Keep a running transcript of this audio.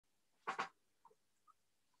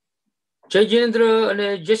Jai Jinendra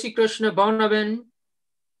and Jai Shri Krishna Bhavnaben.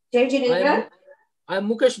 Jai Jinendra. I'm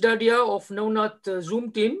Mukesh Dadia of Navnath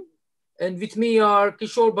Zoom team, and with me are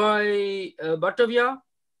Kishore Bhai Batavia,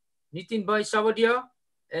 Nitin Bhai Savadia,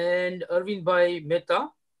 and Arvind Bhai Mehta.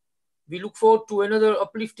 We look forward to another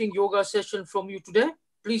uplifting yoga session from you today.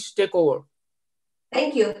 Please take over.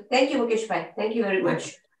 Thank you. Thank you, Mukesh Bhai. Thank you very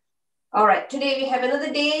much. All right. Today we have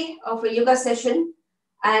another day of a yoga session.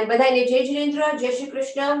 And Badai Jai Jinendra, Jai Shri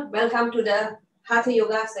Krishna. Welcome to the Hatha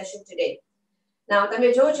yoga session today. Now, તમે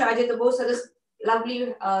જો છો આજે તો બહુ સરસ lovely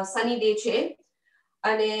sunny day છે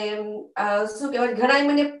અને શું કહેવાય ઘણા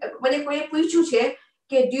મને કોઈએ પૂછ્યું છે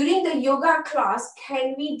કે during the yoga class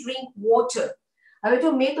can we drink water? હવે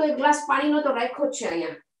જો મેં તો એક ગ્લાસ પાણીનો તો રાખ્યો જ છે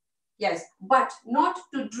અહીંયા. Yes, but not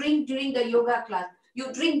to drink during the yoga class.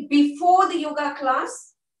 You drink before the yoga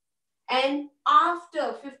class and after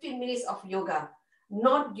 15 minutes of yoga,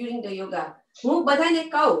 not during the yoga. હું બધાને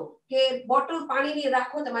કહું કે બોટલ પાણીની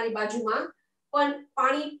રાખો તમારી બાજુમાં પણ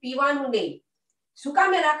પાણી પીવાનું નહીં. શું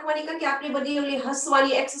કામે રાખવાની? કારણ કે આપણે બધી ઓલી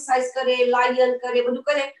હસવાની એક્સરસાઇઝ કરે, લાયન કરે, બધું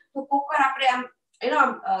કરે તો કોકવાર આપણે આમ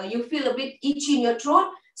you feel a bit itchy in your throat,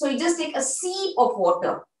 so you just take a sip of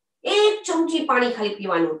water. એક ચમચી પાણી ખાલી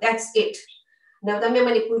પીવાનું. That's it. now તમે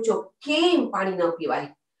મને પૂછો કેમ પાણી ન પીવાય?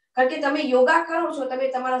 કારણ કે તમે યોગા કરો છો, તમે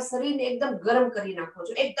તમારા શરીરને એકદમ ગરમ કરી નાખો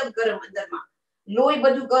છો, એકદમ ગરમ અંદરમાં. લોહી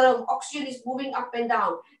બધું ગરમ, oxygen is moving up and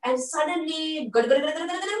down, and suddenly ગડગડ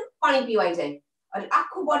પાણી પીવાઈ જાય અને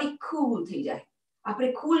આખું બોડી કૂલ થઈ જાય. આપણે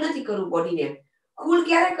કૂલ નથી કરવું બોડીને. કૂલ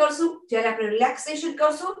ક્યારે કરશું? જ્યારે આપણે રિલેક્સેશન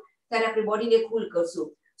કરશું ત્યારે આપણે બોડીને કૂલ કરશું.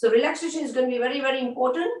 So relaxation is going to be very, very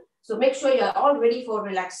important. So make sure you are all ready for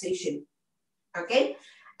relaxation. Okay?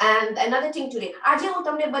 And another thing today, આજે હું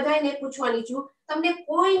તમને બધાને પૂછવાની છું, તમને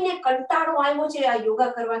કોઈને કંટાળો આવ્યો છે આ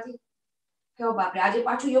યોગા કરવાથી? કહો બાપરે, આજે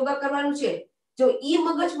પાછું યોગા કરવાનું છે. જો ઈ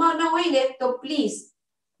મગજમાં ન હોય ને તો please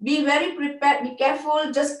be very prepared, be careful,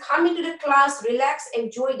 just come into the class, relax,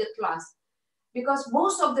 enjoy the class. Because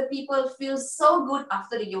most of the people feel so good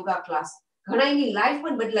after the yoga class. ઘણાની life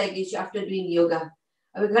પણ બદલાઈ ગઈ છે after doing yoga.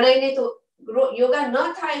 હવે ઘણાને તો યોગા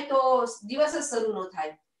ન થાય તો દિવસ જ શરૂ ન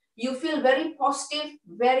થાય. You feel very positive,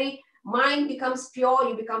 very mind becomes pure,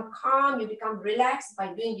 you become calm, you become relaxed by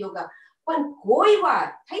doing yoga. પણ કોઈ વાર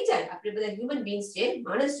થઈ જાય, આપણે બધા human beings છે,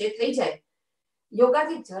 માણસ છે, થઈ જાય.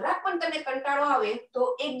 યોગાથી જરાક પણ તમને કંટાળો આવે તો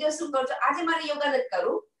એક દિવસ શું કરજો, આજે મારે યોગા નથી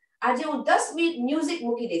કરવું, આજે હું 10 મિનિટ મ્યુઝિક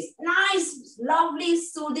મૂકી દઈશ. Nice, lovely,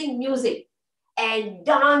 soothing music. And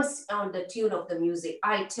dance on the tune of the music.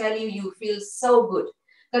 I tell you, you feel so good.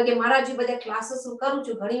 કારણ કે મારા જે બધા ક્લાસીસ હું કરું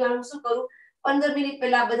છું, ઘણી વાર હું શું કરું, 15 મિનિટ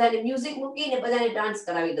પહેલા બધાને મ્યુઝિક મૂકીને બધાને ડાન્સ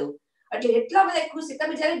કરાવી દઉં. એટલે એટલા બધા ખુશી.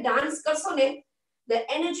 તમે જ્યારે ડાન્સ કરશો ને, the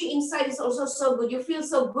energy inside is also so good. You feel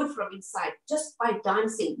so good from inside just by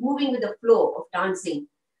dancing, moving with the flow of dancing.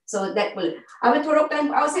 So that will. હવે થોડોક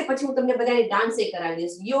ટાઈમ આવશે પછી હું તમને બધાને ડાન્સ કરાવી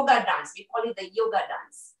દઈશ. Yoga dance. We call it the yoga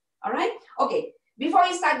dance. All right? Okay. Before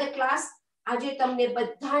we start the class, આજે તમને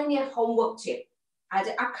બધાને હોમવર્ક છે.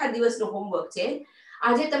 આજે આખા દિવસનો હોમવર્ક છે.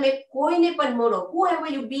 આજે તમે કોઈને પણ મળો, whoever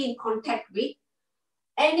you be in contact with,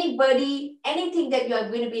 anybody, anything that you are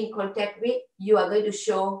going to be in contact with, you are going to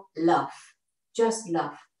show love. Just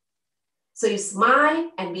love. So you smile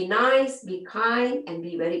and be nice, be kind, and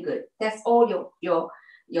be very good. That's all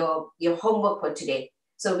your homework for today.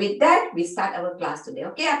 So with that, we start our class today.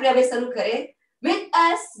 Okay? આપણે હવે શરૂ કરીએ. With a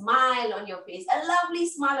smile on your face, a lovely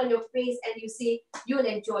smile on your face, and you see, you'll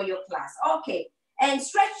enjoy your class. Okay. And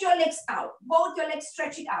stretch your legs out. Both your legs,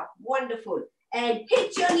 stretch it out. Wonderful. And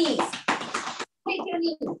hit your knees. Hit your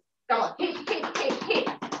knees. Come on. Hit.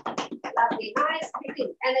 Lovely. Nice hitting.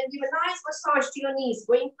 And then give a nice massage to your knees,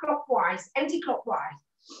 going clockwise, anti-clockwise.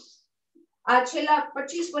 છેલ્લા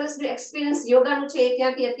 25 વર્ષનો experience યોગાનું છે,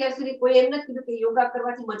 ત્યાંથી અત્યાર સુધી કોઈ એમ નથી કીધું કે યોગા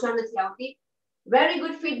કરવાથી મજા નથી આવતી. Very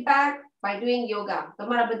good feedback by doing yoga.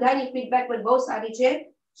 તમારા બધાની feedback પણ બહુ સારી છે.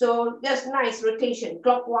 So just nice rotation,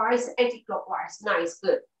 clockwise, anti-clockwise. Nice,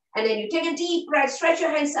 good. And then you take a deep breath, stretch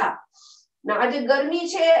your hands up. Now, આજે ગરમી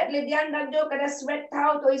છે એટલે ધ્યાન રાખજો, કદાચ sweat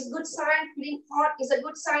થાવ તો is good sign. Feeling hot is a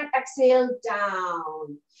good sign. Exhale down.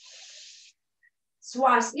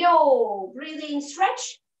 Swas, yo, breathe in, stretch.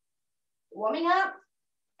 Warming up.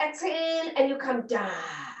 Exhale and you come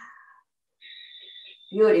down.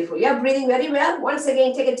 Beautiful. You're breathing very well. Once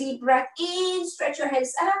again, take a deep breath in, stretch your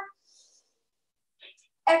hands up.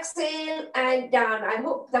 Exhale and down. I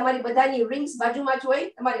hope તમારી બધાની rings બાજુમાં જ હોય.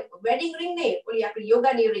 તમારી wedding ring નહીં, ઓલી આપણી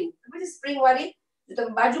યોગાની ring. બધી spring વાળી. જો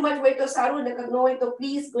તમે બાજુમાં જ હોય તો સારું, નકર ન હોય તો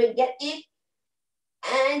please go and get it.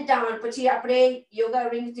 And down. પછી આપણે yoga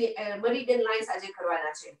ring meridian lines આજે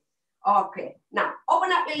કરવાના છે. Okay. Now,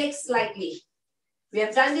 open up your legs slightly. We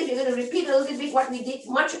have done this. We're going to repeat a little bit what we did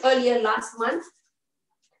much earlier last month.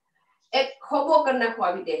 Ek khobo karna ko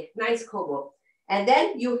abhi de. Nice khobo. And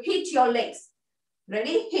then you hit your legs.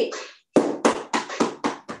 Ready? Hit.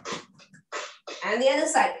 And the other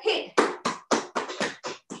side, hit.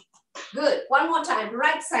 Good. One more time.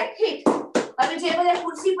 Right side, hit. Hit your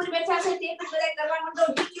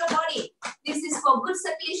body. This is for good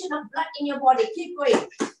circulation of blood in your body. Keep going.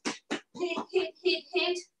 Hit, hit, hit,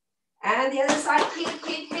 hit. And the other side, hit,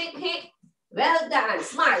 hit, hit, hit. Well done.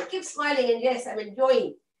 Smile. Keep smiling. And yes, I'm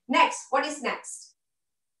enjoying. Next. What is next?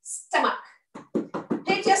 Stomach.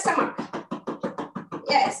 Hit your stomach.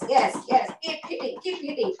 Yes, yes, yes. Keep hitting. Keep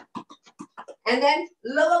hitting. And then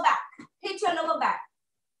lower back. Hit your lower back.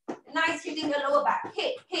 Nice hitting your lower back.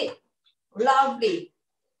 Hit, hit. Lovely.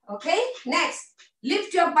 Okay. Next.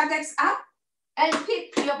 Lift your buttocks up and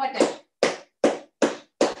hit your buttock.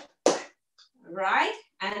 Right.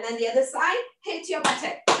 And then the other side. Hit your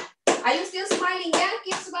buttock. Are you still smiling? Yeah.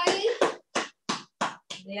 Keep smiling.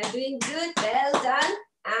 They are doing good. Well done.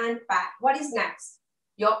 And back. What is next?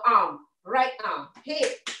 Your arm. Right arm.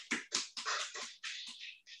 Hit.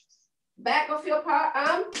 Back of your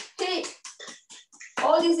arm. Hit.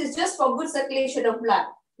 All this is just for good circulation of blood.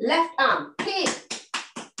 Left arm. Hit.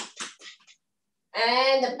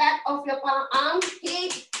 And the back of your arm.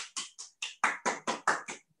 Hit.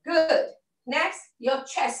 Good. Next, your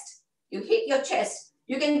chest. You hit your chest.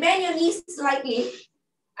 You can bend your knees slightly.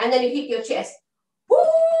 And then you hit your chest. Woo!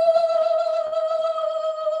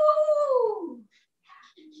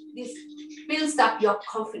 This builds up your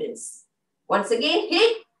confidence. Once again,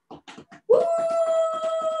 hit. Woo!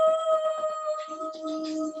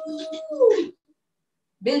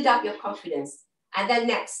 Build up your confidence. And then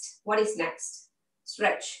next, what is next?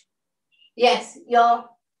 Stretch. Yes, your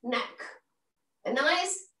neck. A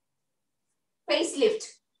nice facelift.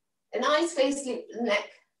 A nice facelift neck.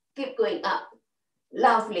 Keep going up.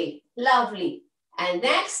 Lovely, lovely. And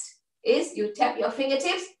next is you tap your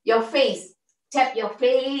fingertips, your face. Tap your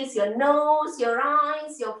face, your nose, your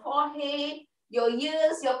eyes, your forehead, your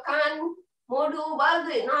ears, your kan, modu,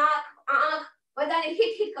 baldu, nak, but then you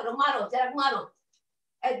hit karo, maro, jarak maro.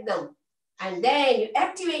 Ekdam. And then you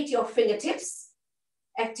activate your fingertips.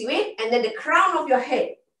 Activate, and then the crown of your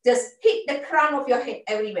head. Just hit the crown of your head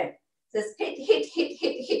everywhere. Just hit, hit, hit,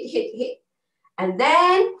 hit, hit, hit, hit. And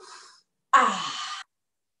then,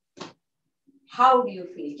 how do you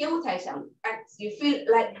feel? You feel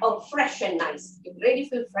like, oh, fresh and nice. You really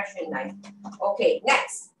feel fresh and nice. Okay,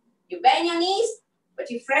 next. You bend your knees, but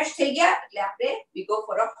you fresh take it. We go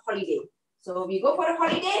for a holiday. So we go for a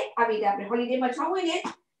holiday. Holiday much it.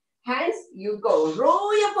 Hands, you go.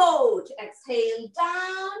 Roll your boat. Exhale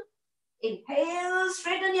down. Inhale,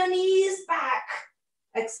 straighten your knees back.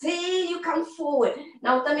 Exhale, you come forward.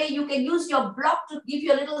 Now, you can use your block to give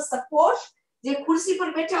you a little support. Je kursi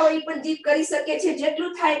par betha hoy pan deep kari sake chhe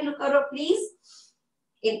jetlu thaye etlu karo please.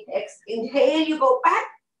 Inhale, you go back,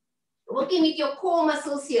 working with your core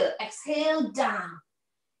muscles here. Exhale down.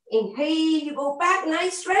 Inhale, you go back,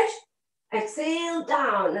 nice stretch. Exhale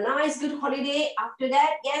down. A nice good holiday. After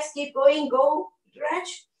that, yes, keep going, go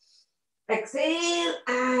stretch. Exhale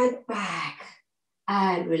and back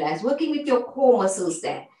and relax. Working with your core muscles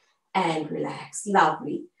there and relax.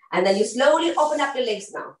 Lovely. And then you slowly open up your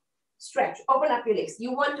legs now. Stretch, open up your legs.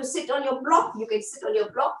 You want to sit on your block, you can sit on your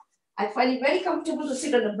block. I find it very comfortable to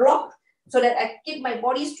sit on the block so that I keep my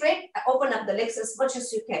body straight. I open up the legs as much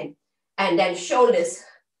as you can. And then shoulders.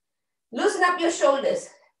 Loosen up your shoulders.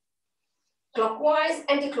 Clockwise,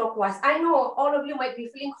 anti-clockwise. I know all of you might be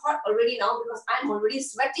feeling hot already now because I'm already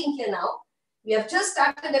sweating here now. We have just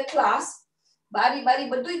started the class. Bari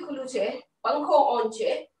badui khulu che, pankho on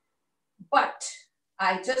che. But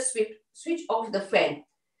I just switch off the fan.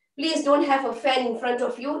 Please don't have a fan in front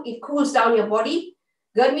of you. It cools down your body.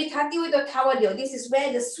 Garmi thati hui to thawa dio. This is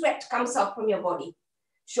where the sweat comes out from your body.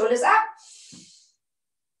 Shoulders up.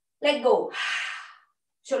 Let go.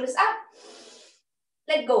 Shoulders up.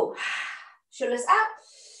 Let go. Shoulders up.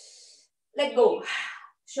 Let go.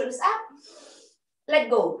 Shoulders up. Let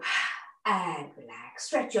go. And relax.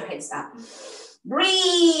 Stretch your hands up.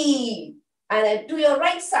 Breathe. And then to your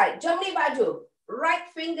right side. Jamni baju. Right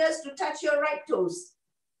fingers to touch your right toes.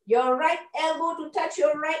 Your right elbow to touch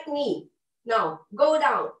your right knee. Now, go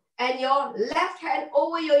down. And your left hand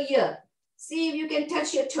over your ear. See if you can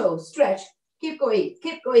touch your toes. Stretch. Keep going.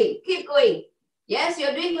 Keep going. Keep going. Yes,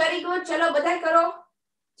 you're doing very good. Chalo, badai karo.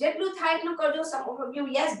 Jetlu thaitlu karjo, some of you.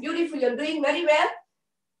 Yes, beautiful. You're doing very well.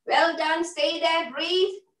 Well done. Stay there.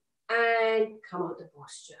 Breathe. And come out the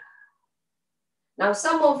posture. Now,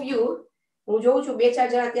 some of you, this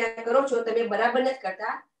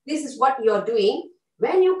is what you're doing.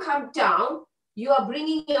 When you come down, you are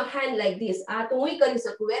bringing your hand like this.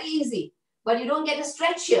 Very easy. But you don't get a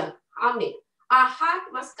stretch here. Our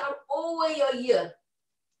heart must come over your ear.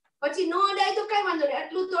 But you know that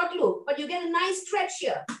but you get a nice stretch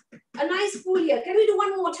here. A nice pull here. Can we do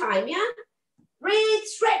one more time? Yeah? Breathe,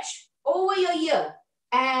 stretch over your ear.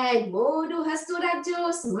 And Modu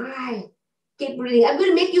Hasturajo, smile. Keep breathing. I'm going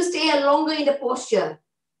to make you stay longer in the posture.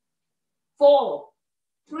 4,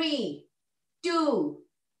 3, 2,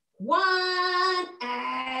 1.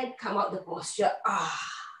 And come out the posture.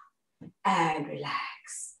 And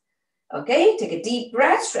relax. Okay, take a deep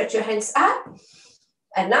breath. Stretch your hands up.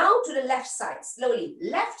 And now to the left side. Slowly.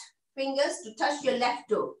 Left fingers to touch your left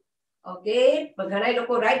toe. Okay, ઘણા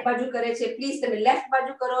લોકો right બાજુ કરે છે. Please તમે left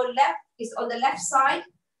બાજુ કરો. Left is on the left side.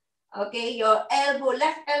 Okay, your elbow,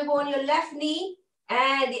 left elbow on your left knee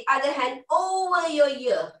and the other hand over your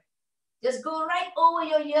ear. Just go right over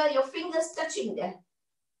your ear, your fingers touching there.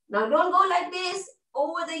 Now don't go like this,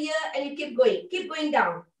 over the ear and you keep going. Keep going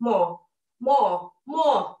down. More, more,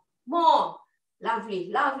 more, more. Lovely,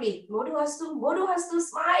 lovely. Modu Hastu,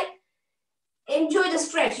 smile. Enjoy the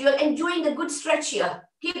stretch. You're enjoying the good stretch here.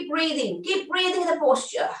 Keep breathing the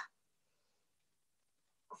posture.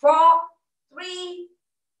 4, 3,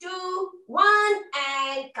 2, 1,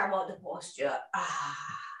 and come out the posture.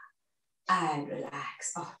 And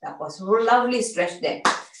relax. Oh, that was a lovely stretch there.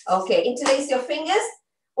 Okay, interlace your fingers.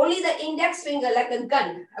 Only the index finger like a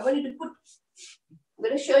gun. I want you to put, I'm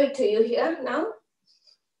going to show it to you here now.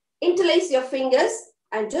 Interlace your fingers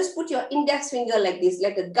and just put your index finger like this,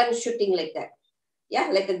 like a gun shooting like that.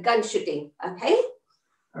 Yeah, like a gun shooting. Okay.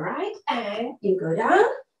 All right. And you go down.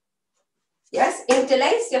 Yes.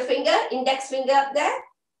 Interlace your finger, index finger up there.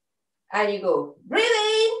 And you go. Breathe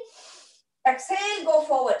in. Exhale. Go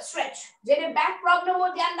forward. Stretch. Jadi back problem mo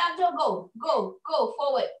dhyan rakjo. Go.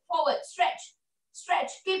 Forward.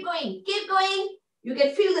 Stretch. Keep going. You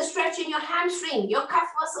can feel the stretch in your hamstring, your calf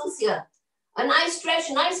muscles here. A nice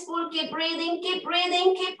stretch, nice pull. Keep breathing.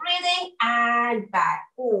 And back.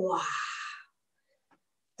 Wow.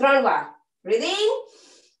 Tranva. Breathe in.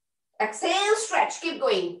 Exhale, stretch. Keep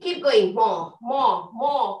going. More.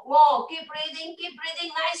 Keep breathing.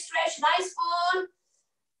 Nice stretch, nice pull.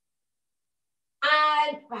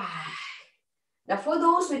 And back. Now for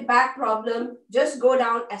those with back problem, just go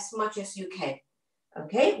down as much as you can.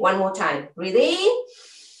 Okay, one more time. Breathe in.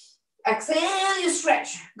 Exhale, you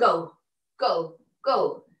stretch. Go.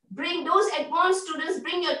 Bring those advanced students,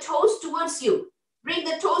 bring your toes towards you. Bring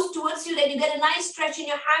the toes towards you, then you get a nice stretch in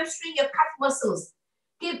your hamstring, your calf muscles.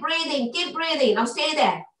 Keep breathing. Now stay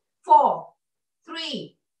there. 4,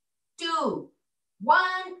 3, 2, 1,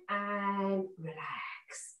 and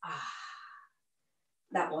relax.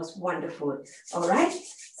 That was wonderful. All right.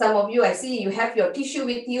 Some of you, I see you have your tissue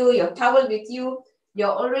with you, your towel with you. You're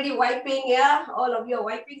already wiping, yeah? All of you are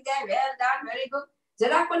wiping there. Well done. Very good.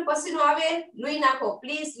 જરાક પણ પસીનો આવે, લૂઈ નાખો.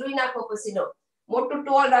 Please, લૂઈ નાખો પસીનો. મોટું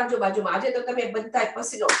toll રાખજો બાજુમાં. આજે તો તમે બધા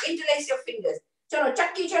પસીનો. Interlace your fingers. ચલો,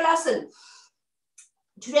 ચક્કી ચલાસન.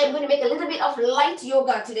 Today I'm going to make a little bit of light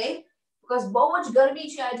yoga today because બહુ જ ગરમી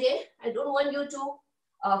છે આજે. I don't want you to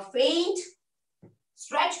faint.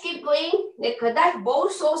 Stretch, keep going. ને કદાચ બહુ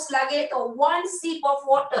સોસ લાગે તો 1 sip of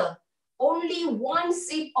water. Only 1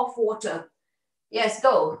 sip of water. Yes,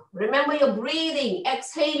 go. Remember your breathing.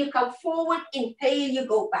 Exhale, you come forward. Inhale, you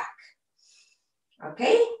go back.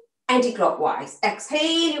 Okay? Anti-clockwise.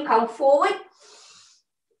 Exhale, you come forward.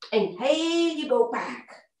 Inhale, you go back.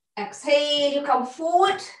 Exhale, you come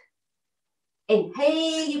forward.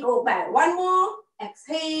 Inhale, you go back. One more.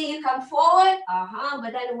 Exhale, you come forward.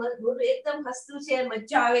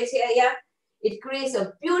 It creates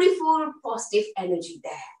a beautiful, positive energy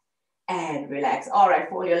there. And relax. All right,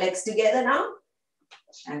 fold your legs together now.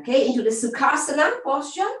 Okay, into the Sukhasana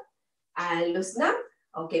posture. And loosen up.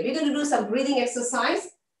 Okay, we're going to do some breathing exercise.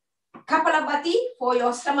 Kapalabhati for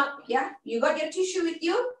your stomach. Yeah, you got your tissue with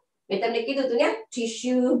you.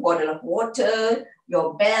 Tissue, bottle of water, your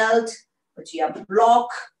belt, your block,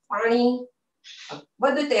 pani.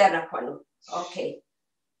 Okay.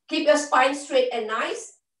 Keep your spine straight and nice.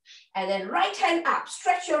 And then right hand up.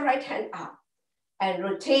 Stretch your right hand up. And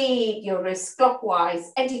rotate your wrist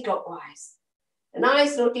clockwise, anti-clockwise. A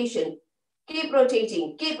nice rotation. Keep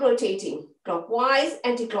rotating. Clockwise,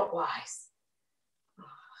 anti-clockwise.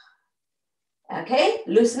 Okay,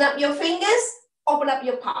 loosen up your fingers, open up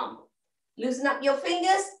your palm. Loosen up your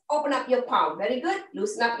fingers, open up your palm. Very good.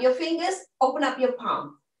 Loosen up your fingers, open up your palm.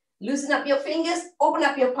 Loosen up your fingers, open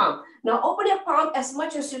up your palm. Now open your palm as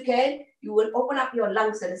much as you can. You will open up your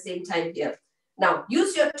lungs at the same time here. Now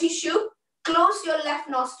use your tissue, close your left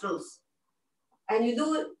nostrils. And you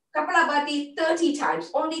do Kapalabhati 30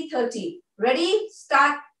 times, only 30. Ready?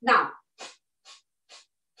 Start now.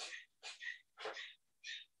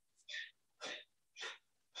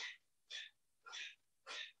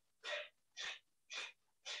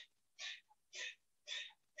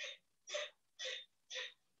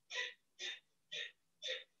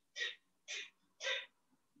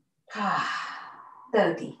 Ah,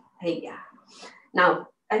 30. Hey, yeah. Now,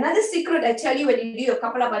 another secret I tell you when you do your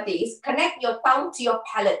Kapalabhati is connect your tongue to your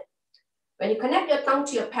palate. When you connect your tongue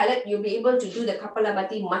to your palate, you'll be able to do the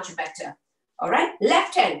Kapalabhati much better. All right?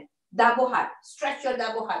 Left hand, Dabo hat. Stretch your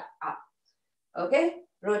Dabo hat up. Okay?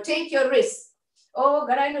 Rotate your wrist. Oh,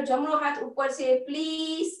 garai no jamno hat upar se,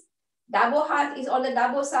 please. Dabo hat is on the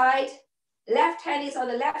Dabo side. Left hand is on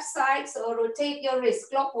the left side. So rotate your wrist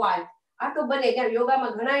clockwise. Ato bane kan yoga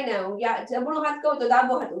ma ghanai na ya jamno hat ko to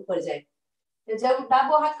Dabo hat upar jai.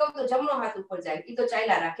 Dabo hat ko to jamno hat upar jai. Ito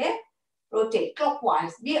chaila rakhe. Rotate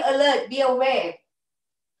clockwise. Be alert. Be aware.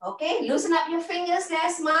 Okay? Loosen up your fingers.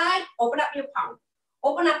 Let's smile. Open up your palm.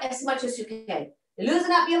 Open up as much as you can.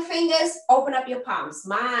 Loosen up your fingers. Open up your palm.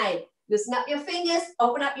 Smile. Loosen up your fingers.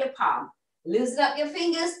 Open up your palm. Loosen up your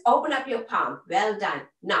fingers. Open up your palm. Well done.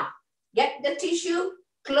 Now, get the tissue.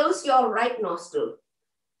 Close your right nostril.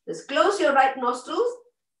 Just close your right nostrils.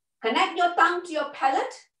 Connect your tongue to your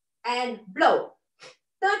palate and blow.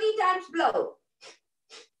 30 times blow.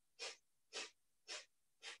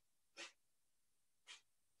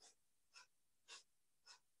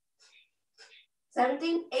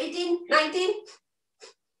 17, 18, 19.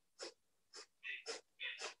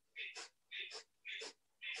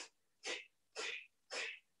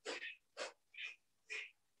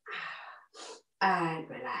 And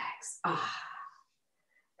relax.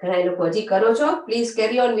 Please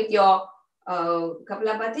carry on with your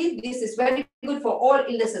Kapalabhati. This is very good for all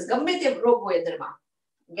illnesses.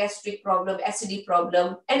 Gastric problem, acidity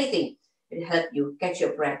problem, anything. It will help you catch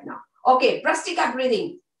your breath now. Okay, Brastika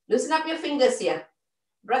breathing. Loosen up your fingers here.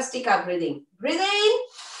 Brastika breathing. Breathe in.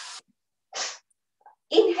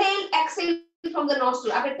 Inhale, exhale from the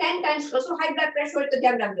nostril. After 10 times, close to high blood pressure to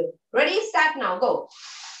the Ready? Start now. Go.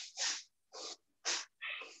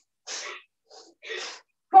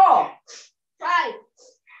 4, 5,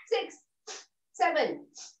 6, 7,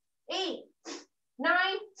 8,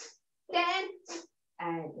 9, 10,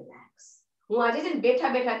 and relax. હું આજે છે બેઠા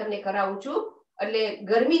બેઠા તમને કરાવું છું એટલે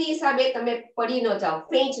ગરમીની હિસાબે તમે પડી ન જાઓ,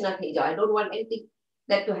 faint ન થઈ જાઓ. I don't want anything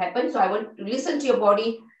that to happen, so I want to listen to your body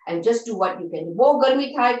and just do what you can. બહુ ગરમી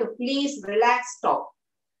થાય તો please relax, stop.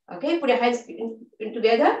 Okay, put your hands in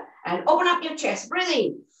together and open up your chest. Breathe in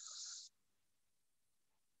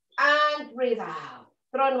and breathe out.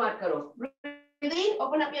 3 વાર કરો. Breathe in,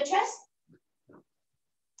 open up your chest.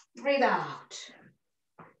 Breathe out.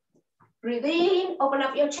 Breathe in, open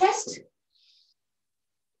up your chest.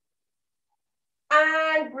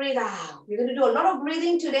 And breathe out. We're going to do a lot of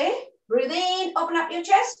breathing today. Breathe in, open up your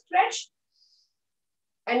chest, stretch.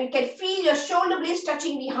 And you can feel your shoulder blades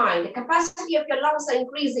touching behind. The capacity of your lungs are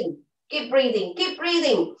increasing. Keep breathing, keep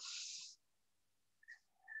breathing.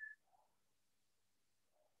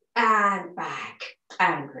 And back.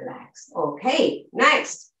 And relax. Okay,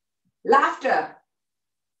 next. Laughter.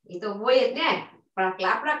 It's a way there. Para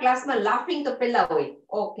class ma laughing to pilla way.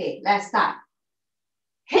 Okay, let's start.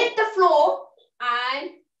 Hit the floor and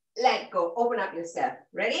let go. Open up yourself.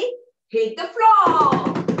 Ready? Hit the floor.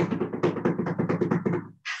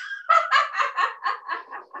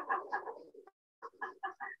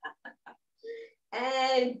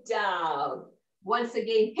 And down. Once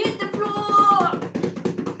again, hit the floor.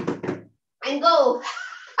 And go.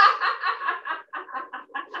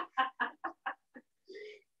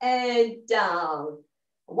 And down.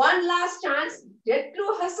 One last chance. Get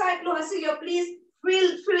through her side, please. Feel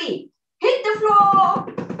free. Hit the floor.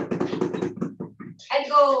 And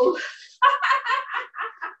go.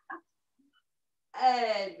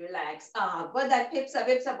 And relax. But that pips up.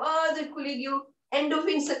 Oh, the cooling you.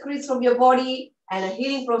 Endorphin secretes from your body. And a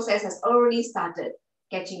healing process has already started.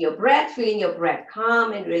 Catching your breath, feeling your breath. Calm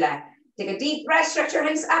and relax. Take a deep breath. Stretch your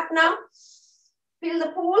hands up now. Feel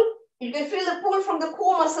the pool. You can feel the pull from the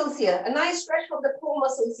core muscles here. A nice stretch from the core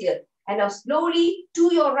muscles here. And now slowly to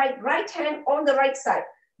your right hand on the right side.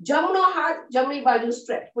 Jamno hat, jamni baju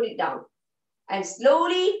stretch. Put it down. And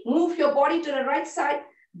slowly move your body to the right side,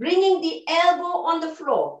 bringing the elbow on the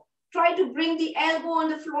floor. Try to bring the elbow on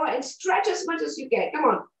the floor and stretch as much as you can. Come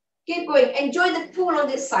on. Keep going. Enjoy the pool on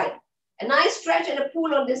this side. A nice stretch and a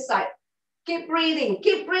pool on this side. Keep breathing.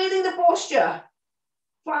 Keep breathing the posture.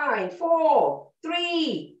 5, 4,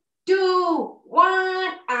 3, 2,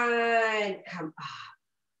 1, and come up.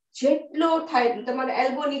 જેટલો થાય તમારા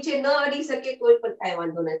elbow નીચે ન અડી શકે કોઈ પણ કાંઈ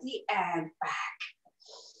વાંધો નથી. And back.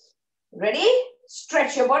 Ready?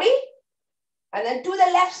 Stretch your body. And then to the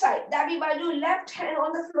left side. Dabi baju, left hand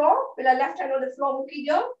on the floor. Bila left hand on the floor, muki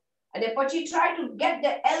jo. And then pachi try to get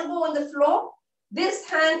the elbow on the floor. This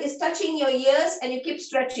hand is touching your ears and you keep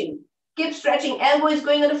stretching. Keep stretching. Elbow is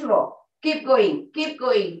going on the floor. Keep going, keep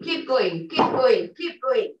going, keep going, keep going, keep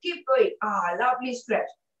going, keep going. Ah, lovely stretch.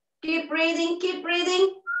 Keep breathing, keep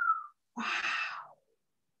breathing. Wow.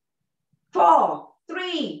 4,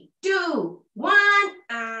 3, 2, 1,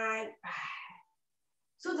 and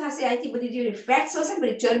so thase આથી બધી જે fats હશે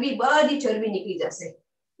બધી ચરબી નીકળી જશે.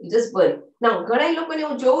 You just burn. Now ઘણા લોકોને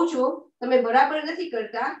હું જોઉં છું તમે બરાબર નથી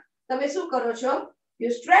કરતા. તમે શું કરો છો? You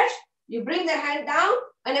stretch, you bring the hand down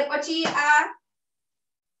અને પછી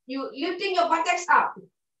you lifting your buttocks up.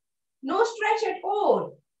 No stretch at all.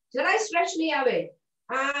 જરાય stretch નહીં આવે.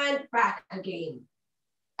 And back again.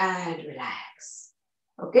 And relax.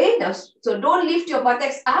 Okay, now so don't lift your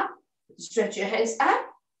buttocks up. Stretch your hands up.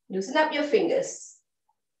 Loosen up your fingers.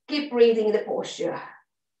 Keep breathing in the posture.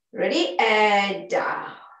 Ready? And down.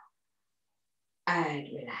 And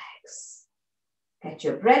relax. Catch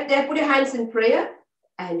your breath there. Put your hands in prayer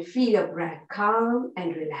and feel your breath. Calm and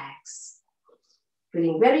relax.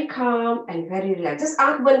 Feeling very calm and very relaxed. Just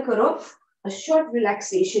aankh band karo. A short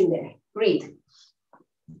relaxation there. Breathe.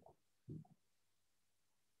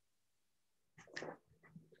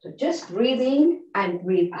 So just breathe in and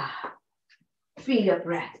breathe out. Feel your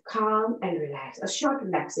breath, calm and relax. A short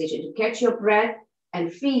relaxation to catch your breath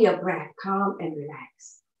and feel your breath, calm and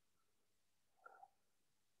relax.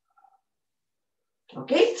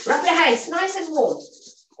 Okay, rub your hands, nice and warm.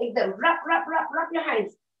 Make them rub your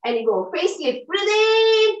hands. And you go face lift. Breathe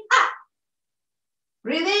in, up.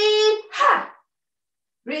 Breathe in, ha.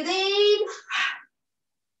 Breathe in, ha.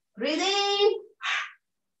 Breathe in, ha.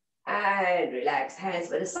 And relax. Hands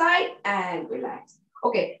by the side and relax.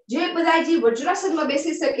 Okay, જે બધાજી વજ્રાસનમાં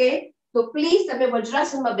બેસી શકે તો please તમે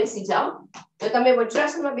વજ્રાસનમાં બેસી જાઓ. જો તમે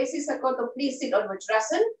વજ્રાસનમાં બેસી સકો તો please sit on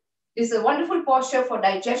vajrasana. This is a wonderful posture for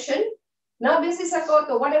digestion. Now બેસી સકો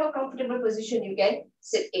તો whatever comfortable position you can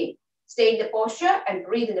sit in. Stay in the posture and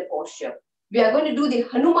breathe in the posture. We are going to do the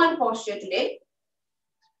Hanuman posture today.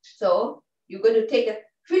 So you're going to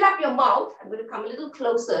fill up your mouth. I'm going to come a little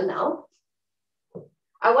closer now.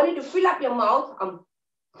 I want you to fill up your mouth.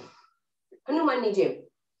 Hanuman Nijim.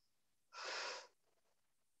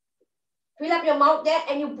 Fill up your mouth there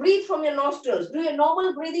and you breathe from your nostrils. Do your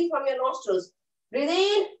normal breathing from your nostrils. Breathe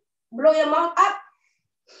in, blow your mouth up.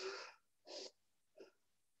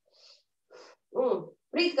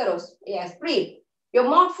 Breathe, Karos. Yes, breathe. Your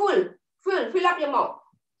mouth full. Fill up your mouth.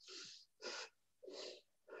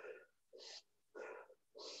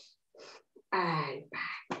 And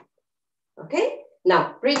back. Okay?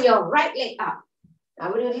 Now bring your right leg up.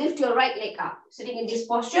 I'm going to lift your right leg up. Sitting in this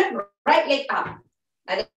posture, right leg up.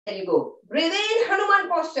 And there you go. Breathe in, Hanuman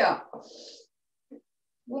posture.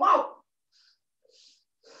 Wow.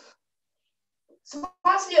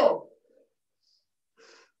 Swasyo.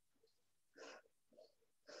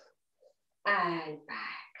 And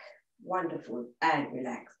back. Wonderful. And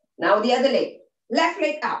relax. Now the other leg. Left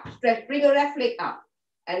leg up. Stretch. Bring your left leg up.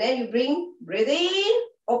 And then you breathe in.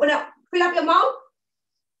 Open up. Fill up your mouth.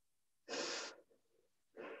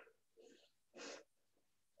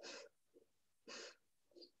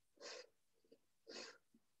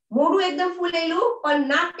 મોઢું એકદમ ફૂલેલું પણ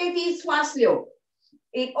નાકથી શ્વાસ લ્યો.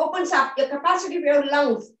 It opens up your capacity of your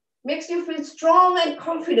lungs, makes you feel strong and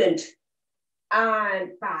confident. And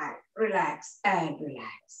back, relax and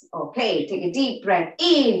relax. Okay, take a deep breath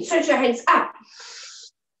in, stretch your hands up.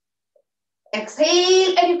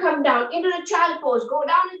 Exhale and you come down into the child pose. Go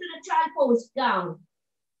down into the child pose, down.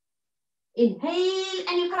 Inhale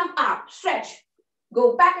and you come up, stretch. Go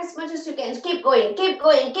back as much as you can. Keep going, keep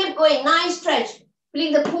going, keep going. Nice stretch.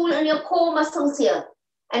 Feeling the pull on your core muscles here.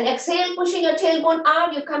 And exhale, pushing your tailbone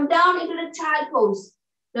out. You come down into the child pose.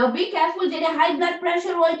 Now be careful. There's a high blood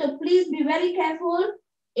pressure, so please be very careful.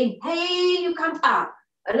 Inhale, you come up.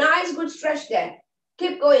 A nice good stretch there.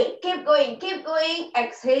 Keep going, keep going, keep going.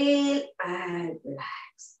 Exhale and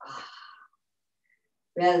relax.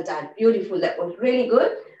 Well done. Beautiful. That was really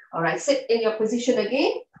good. All right, sit in your position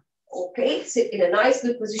again. Okay, sit in a nice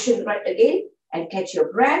good position right again. And catch your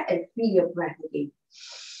breath and feel your breath again.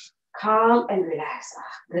 Calm and relax.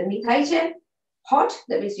 Garmi thai chhe? Hot?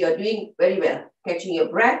 That means you're doing very well. Catching your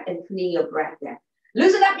breath and feeling your breath there.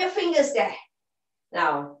 Loosen up your fingers there.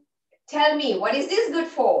 Now, tell me, what is this good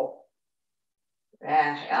for?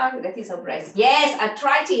 That is surprise. Yes,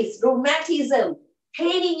 arthritis, rheumatism,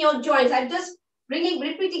 pain in your joints. I'm just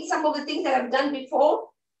repeating some of the things that I've done before,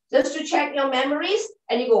 just to check your memories.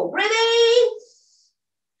 And you go, breathe in.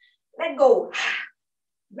 Let go.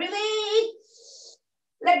 Breathe in.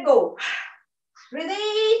 Let go. Breathe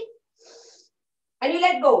in. And you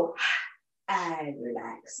let go. And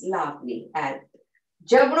relax. Lovely. And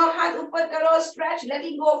jabno hath upar karo, stretch,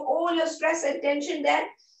 letting go of all your stress and tension there.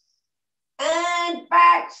 And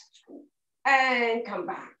back. And come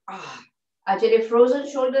back. Ajare frozen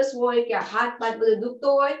shoulders hoy ke hath pat બધું દુખતો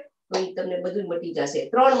હોય તો ઈ તમને બધું મટી જશે.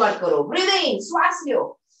 3 વાર કરો. Breathe in. શ્વાસ લ્યો.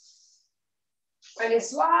 અને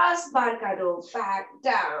શ્વાસ બહાર કાઢો. Back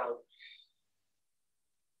down.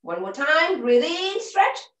 One more time. Breathe in.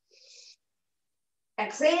 Stretch.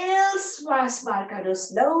 Exhale. શ્વાસ બહાર કાઢો.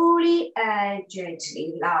 Slowly and gently.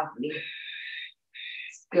 Lovely.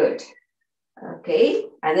 Good. Okay.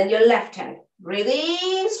 And then your left hand. Breathe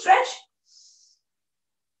in. Stretch.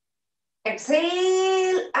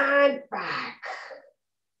 Exhale and back.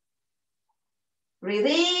 Breathe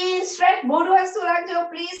in, stretch. Bodo has to Rajyo,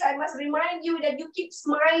 please. I must remind you that you keep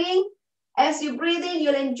smiling. As you breathe in,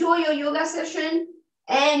 you'll enjoy your yoga session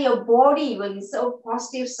and your body will be so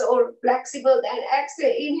positive, so flexible. Then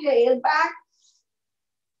exhale, inhale, back.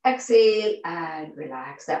 Exhale and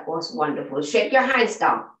relax. That was wonderful. Shake your hands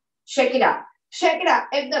down. Shake it up. Shake it up.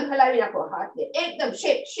 Ekdam halavi rakho haath mein. Ekdam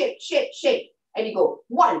shake, shake, shake, shake. And you go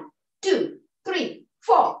 1, 2, 3,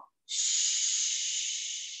 4.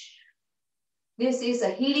 This is a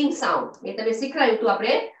healing sound. મેં તમે શીખવાડ્યું હતું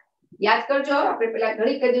આપણે યાદ કરજો આપણે પેલા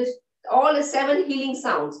ઘણી કરી all the 7 healing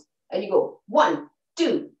sounds and you go 1,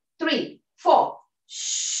 2, 3, 4.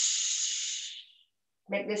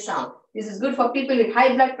 Make this sound. This is good for people with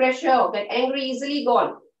high blood pressure or get angry easily. Go on.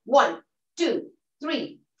 1, 2,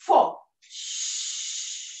 3, 4.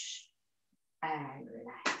 And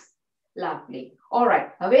relax. Lovely. All right.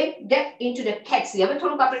 હવે get into the cat. હવે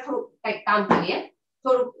થોડુંક આપણે થોડુંક કંઈક કામ કરીએ.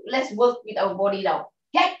 So let's work with our body now.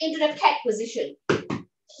 Get into the cat position.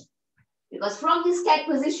 Because from this cat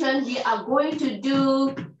position, we are going to do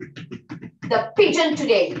the pigeon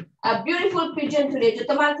today. A beautiful pigeon today. Jo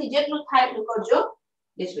tamarthi jetlu thai etlu karjo.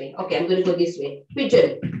 This way. Okay, I'm going to go this way. Pigeon.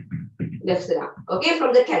 Left side up. Okay,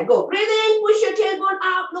 from the cat. Go. Breathe in. Push your tailbone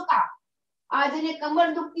out. Look up. જેને કમર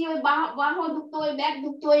દુખતી હોય, બાહો દુખતો હોય, back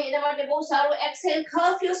દુખતો હોય, એના માટે બહુ સારું. Exhale.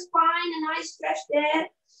 Curve your spine. A nice stretch there.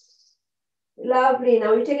 Lovely. Now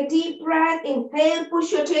you take a deep breath. Inhale, push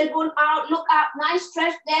your tailbone out. Look up. Nice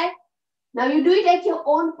stretch there. Now you do it at your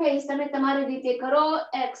own pace. તમે તમારી રીતે કરો.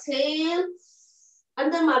 Exhale.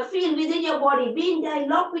 Andar feel within your body. Be in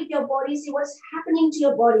dialogue with your body. See what's happening to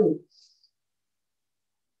your body.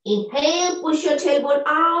 Inhale, push your tailbone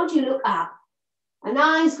out. You look up. A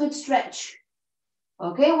nice good stretch.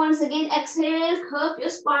 Okay, once again, exhale. Curve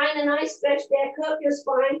your spine. A nice stretch there. Curve your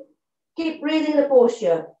spine. Keep breathing the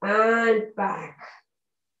posture and back.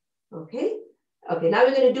 Okay. Okay. Now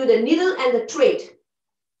we're going to do the needle and the thread.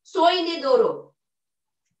 Soy Nedoro.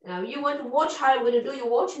 Now you want to watch how I'm going to do. You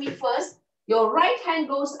watch me first. Your right hand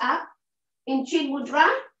goes up in Chin Mudra.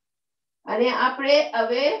 And then apre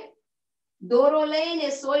away. Doro lane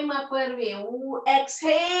is soy ma parve.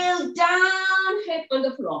 Exhale down. Head on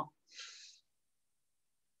the floor.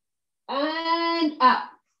 And up.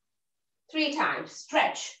 3 times.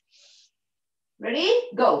 Stretch. Ready?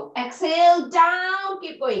 Go. Exhale down.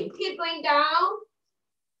 Keep going. Keep going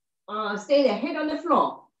down. Stay there. Head on the floor.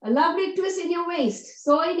 A lovely twist in your waist.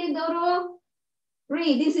 Soy Nedoro.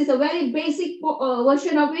 Breathe. This is a very basic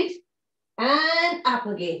version of it. And up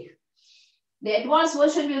again. The advanced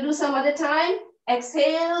version we'll do some other time.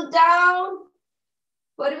 Exhale down.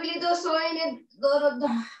 Parvilido soy Nedoro.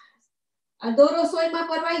 Adoro soy ma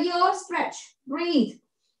parvayo. Stretch. Breathe.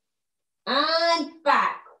 And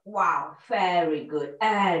back. Wow, very good.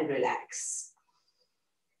 And relax.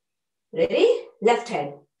 Ready? Left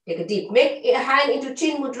hand. Take a deep. Make a hand into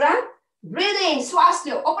Chin Mudra. Breathe in.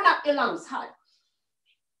 Swastika. Open up your lungs. Hard.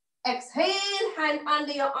 Exhale. Hand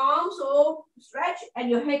under your arm. So stretch and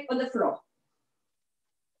your head on the floor.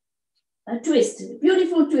 A twist.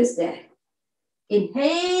 Beautiful twist there.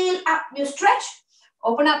 Inhale. Up. You stretch.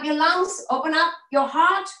 Open up your lungs. Open up your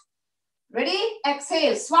heart. Ready?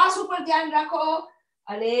 Exhale. Swas upar dhyan rakho.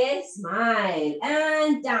 And smile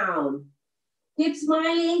and down. Keep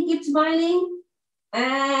smiling,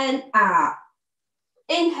 and up.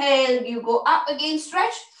 Inhale, you go up again,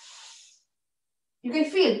 stretch. You can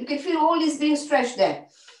feel all this being stretched there.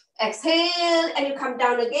 Exhale, and you come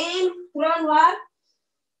down again. Pranwa.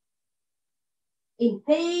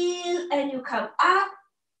 Inhale, and you come up.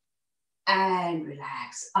 And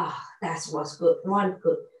relax. That was good. One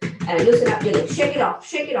good. And loosen up your legs. Shake it off.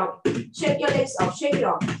 Shake it off. Shake your legs off. Shake it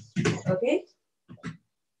off. Okay.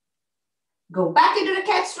 Go back into the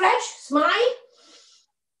cat stretch. Smile.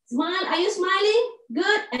 Smile. Are you smiling?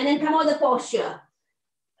 Good. And then come out the posture.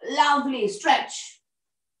 Lovely. Stretch.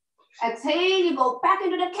 Exhale, you go back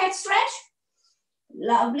into the cat stretch.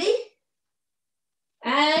 Lovely.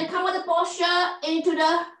 And come with the posture into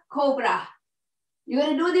the cobra. You're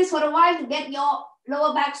going to do this for a while to get your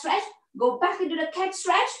lower back stretch. Go back into the cat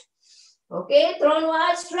stretch. Okay, throne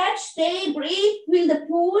wide stretch. Stay, breathe, feel the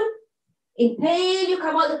pull. Inhale, you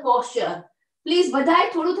come out the posture. Please,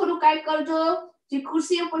 badai thodu kite karjo. जी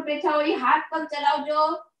कुर्सी ऊपर बैठा हुई हाथ पर चलाओ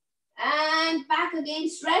जो. And back again,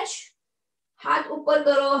 stretch. हाथ ऊपर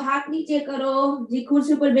करो, हाथ नीचे करो. जी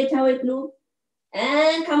कुर्सी ऊपर बैठा हुआ इतनु.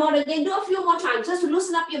 And come out again. Do a few more times just to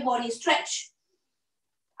loosen up your body. Stretch.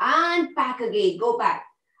 And back again. Go back.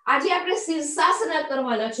 આજે આપણે શીર્ષાસન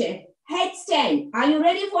કરવાનો છે. Headstand. Are you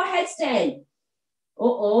ready for headstand?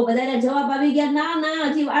 બધાના જવાબ આવી ગયા. ના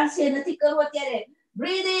હજી વાર છે, નથી કરવું અત્યારે.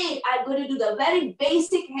 Breathe in. I'm going to do the very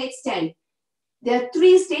basic headstand. There are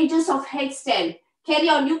 3 stages of headstand. Carry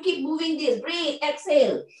on. You keep moving this. Breathe.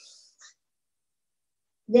 Exhale.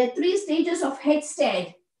 There are 3 stages of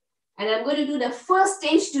headstand. And I'm going to do the first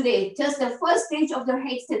stage today. Just the first stage of the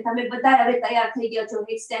headstand. તમે બધા હવે તૈયાર થઈ ગયા છો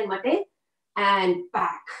headstand માટે. And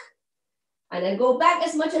back. And then go back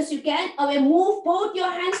as much as you can. Away, move both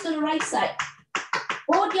your hands to the right side.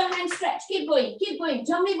 Both your hands stretch. Keep going. Keep going.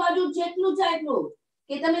 જમણી બાજુ જેટલું જાય એટલું.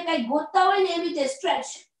 કે તમે કઈ ગોતતા હોય ને એવી રીતે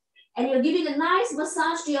stretch. And you're giving a nice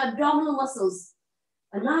massage to your abdominal muscles.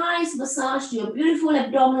 A nice massage to your beautiful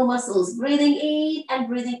abdominal muscles. Breathing in and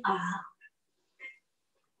breathing out.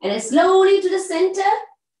 And then slowly to the center.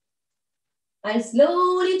 And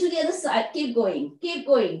slowly to the other side. Keep going. Keep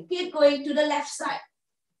going. Keep going to the left side.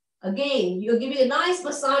 Again, you're giving a nice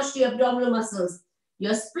massage to your abdominal muscles.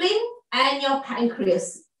 Your spleen and your pancreas.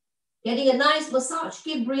 Getting a nice massage.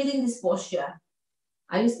 Keep breathing this posture.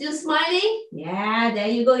 Are you still smiling? Yeah, there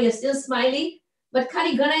you go. You're still smiling. But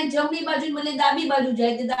khali ghana jamni baju male dabi baju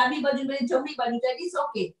jai, the dabi baju male jamni baju jai. It's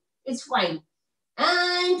okay. It's fine.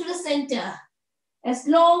 And to the center. As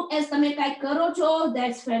long as tame kai karo cho,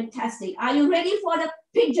 that's fantastic. Are you ready for the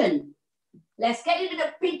pigeon? Let's get into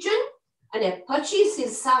the pigeon and a Pachi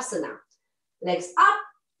Sirsasana. Legs up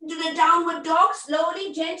into the downward dog.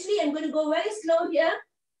 Slowly, gently. I'm going to go very slow here.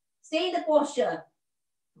 Stay in the posture.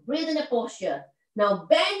 Breathe in the posture. Now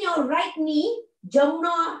bend your right knee.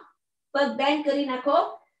 Jamna pag bend kari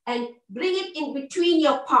nako. And bring it in between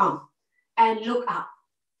your palm. And look up.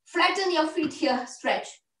 Flatten your feet here. Stretch.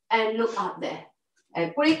 And look up there.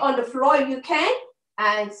 And put it on the floor if you can.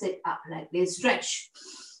 And sit up like this. Stretch.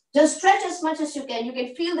 Just stretch as much as you can. You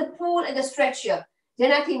can feel the pull and the stretch here.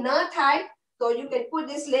 Janaki not tight. So you can put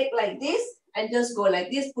this leg like this. And just go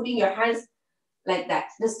like this. Putting your hands like that.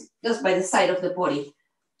 Just by the side of the body.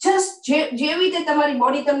 Just જેવી રીતે તમારી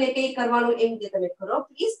body તમને કઈ કરવાનું એમ રીતે તમે કરો,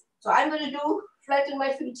 please. So I'm going to do flatten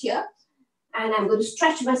my feet here. And I'm going to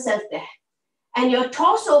stretch myself there. And your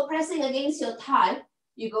torso pressing against your thigh.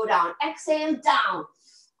 You go down. Exhale, down.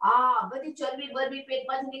 Badi chalbi, badi pet,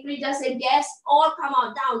 badi nikli jase gas. All come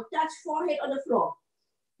out, down. Touch forehead on the floor.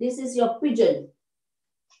 This is your pigeon.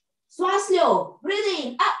 Swasyo,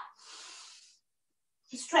 breathing, up.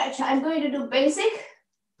 Stretch. I'm going to do basic.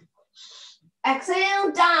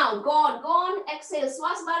 Exhale, down. Gone. Exhale.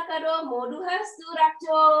 Swas bar karo. Modu hastu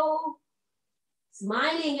rakjo.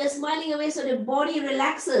 Smiling. You're smiling away so the body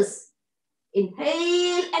relaxes.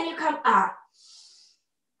 Inhale and you come up.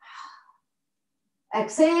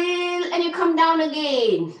 Exhale and you come down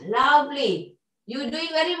again. Lovely. You're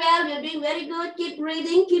doing very well. You're doing very good. Keep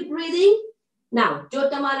breathing. Keep breathing. Now, jo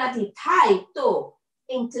tamarati thigh to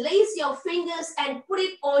interlace your fingers and put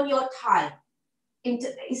it on your thigh.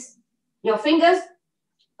 Interlace your fingers,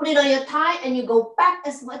 put it on your thigh, and you go back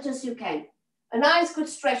as much as you can. A nice good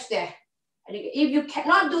stretch there. And if you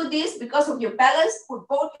cannot do this because of your balance, put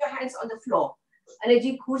both your hands on the floor. And if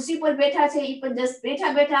you kursi par betha che, you can just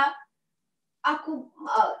betha. Aku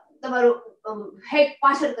tamaru head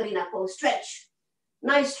pachal kari nakho. Stretch.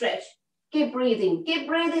 Nice stretch. Keep breathing. Keep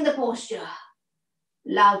breathing the posture.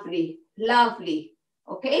 Lovely. Lovely.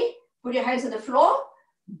 Okay? Put your hands on the floor.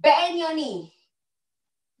 Bend your knee.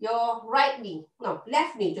 Your right knee. No,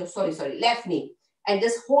 left knee. Sorry. Left knee. And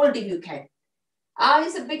just hold if you can.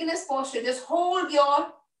 It's a beginner's posture. Just hold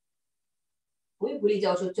your... Okay.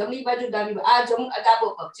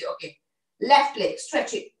 Left leg.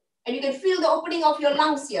 Stretch it. And you can feel the opening of your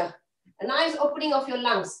lungs here. A nice opening of your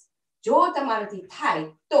lungs. Jo tamarati thigh,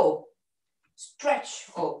 toe. Stretch.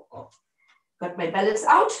 Oh. Got my balance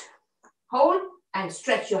out. Hold and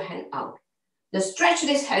stretch your hand out. Just stretch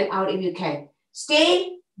this hand out if you can.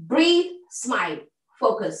 Stay, breathe, smile.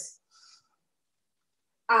 Focus.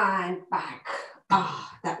 And back.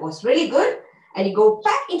 That was really good. And you go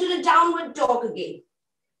back into the downward dog again.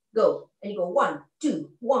 Go. And you go 1,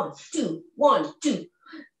 2, 1, 2, 1, 2.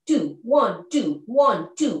 2, 1, 2, 1,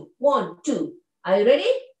 2, 1, 2. Are you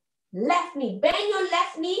ready? Left knee, bend your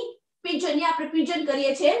left knee. Pigeon, yeah, pigeon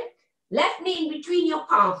kariye che. Left knee in between your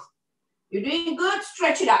palms. You're doing good.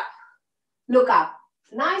 Stretch it up. Look up.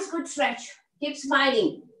 Nice, good stretch. Keep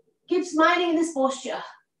smiling. Keep smiling in this posture.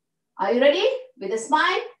 Are you ready? With a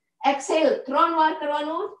smile, exhale. Tron war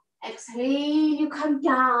karwanu. Exhale, you come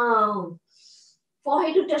down.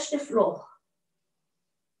 Forehead to touch the floor.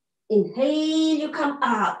 Inhale, you come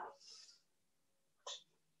up.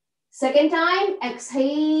 Second time,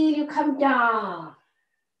 exhale, you come down.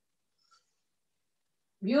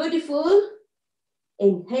 Beautiful.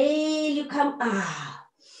 Inhale, you come up.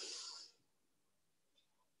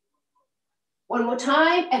 One more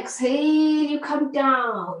time, exhale, you come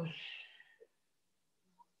down.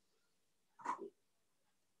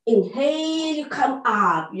 Inhale, you come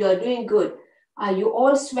up. You're doing good. Are you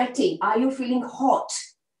all sweating? Are you feeling hot?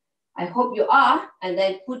 I hope you are. And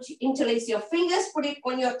then interlace your fingers, put it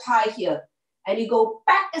on your thigh here. And you go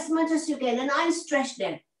back as much as you can. And I stretch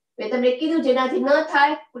them. Put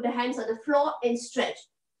the hands on the floor and stretch.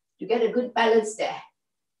 To get a good balance there.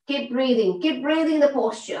 Keep breathing the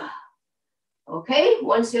posture. Okay,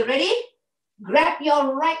 once you're ready, grab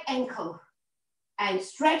your right ankle and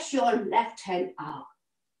stretch your left hand out.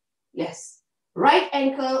 Yes, right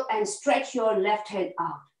ankle and stretch your left hand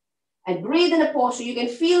out. And breathe in the posture. You can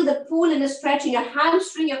feel the pull and the stretch in your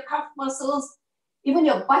hamstring, your calf muscles, even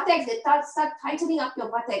your buttocks. They start tightening up your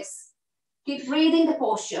buttocks. Keep breathing the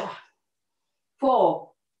posture.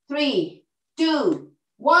 4, 3, 2,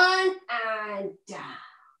 1, and down.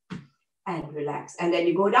 And relax. And then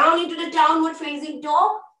you go down into the downward facing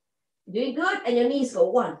dog. Doing good. And your knees go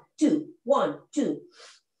 1, 2, 1, 2.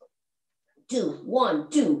 2, 1,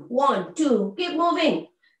 2, 1, 2. Keep moving.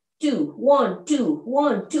 2, 1, 2,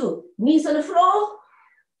 1, 2. Knees on the floor.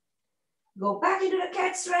 Go back into the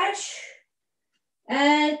cat stretch.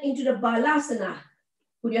 And into the balasana.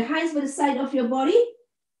 Put your hands by the side of your body.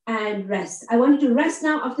 And rest. I want you to rest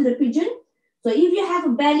now after the pigeon. So if you have a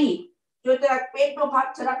belly, so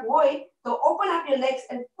open up your legs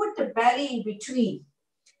and put the belly in between.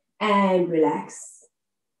 And relax.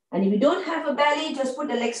 And if you don't have a belly, just put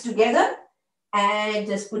the legs together. And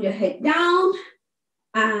just put your head down.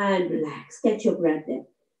 And relax. Catch your breath there.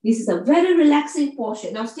 This is a very relaxing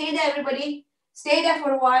posture. Now stay there, everybody. Stay there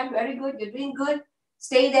for a while. Very good. You're doing good.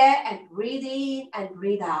 Stay there and breathe in and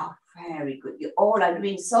breathe out. Very good. You all are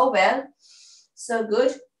doing so well. So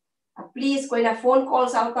good. Please, when a phone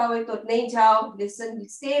calls out, listen,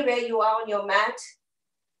 stay where you are on your mat.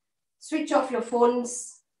 Switch off your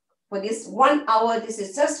phones for this 1 hour. This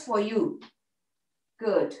is just for you.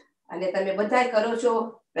 Good. And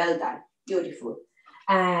well done. Beautiful.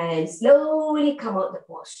 And slowly come out the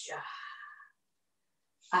posture.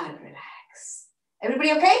 And relax.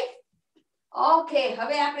 Everybody okay? Okay. Have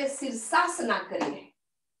we sirsasana kariye.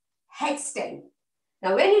 Headstand.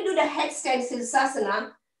 Now, when you do the headstand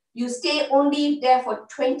sirsasana, you stay only there for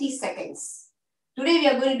 20 seconds. Today, we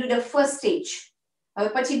are going to do the first stage.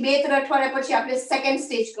 Second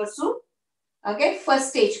stage. Okay, first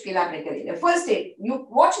stage. The first stage, you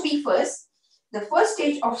watch me first. The first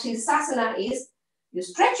stage of sirsasana is you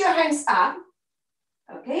stretch your hands up.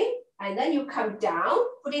 Okay, and then you come down,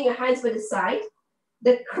 putting your hands by the side.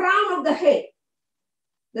 The crown of the head,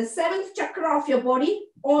 the 7th chakra of your body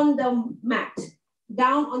on the mat.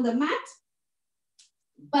 Down on the mat,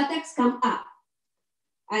 buttocks come up.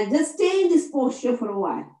 And just stay in this posture for a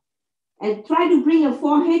while. And try to bring your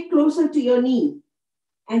forehead closer to your knee.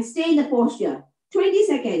 And stay in the posture. 20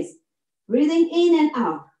 seconds. Breathing in and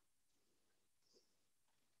out.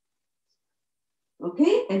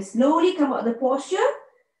 Okay, and slowly come out of the posture.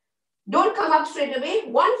 Don't come up straight away.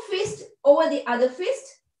 One fist over the other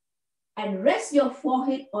fist. And rest your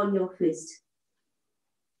forehead on your fist.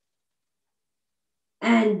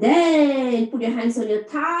 And then put your hands on your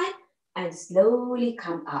thigh and slowly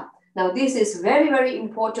come up. Now this is very, very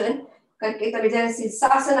important.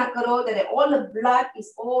 Sasana karo, that all the blood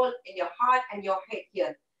is all in your heart and your head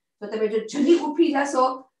here. So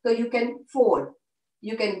you can fall.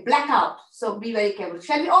 You can black out. So be very careful.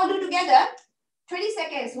 Shall we all do together? 20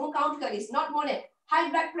 seconds. Won't count it's not more than high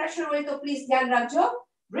blood pressure. So please dhyan rakjo.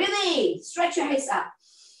 Breathe in. Stretch your hands up.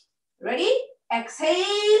 Ready?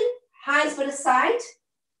 Exhale. Hands by the side.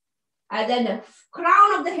 And then the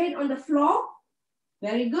crown of the head on the floor.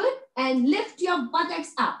 Very good. And lift your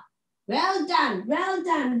buttocks up. Well done. Well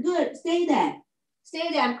done. Good. Stay there. Stay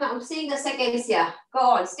there. I'm seeing the seconds here. Go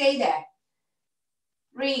on. Stay there.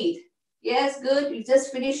 Breathe. Yes, good. You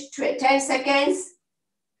just finished 10 seconds.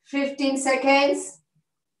 15 seconds.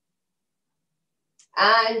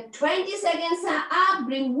 And 20 seconds up,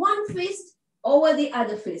 bring one fist over the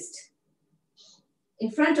other fist in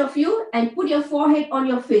front of you and put your forehead on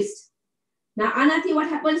your fist. Now, Anati, what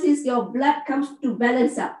happens is your blood comes to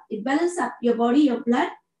balance up. It balances up your body, your blood,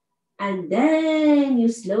 and then you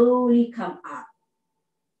slowly come up.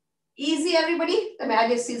 Easy, everybody? I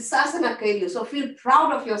did Sirsasana Karyu. So feel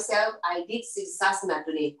proud of yourself. I did Sirsasana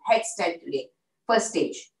today, headstand today. First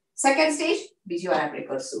stage. Second stage, Vijayara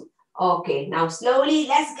Prekursu. Okay, now slowly,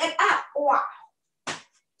 let's get up. Wow.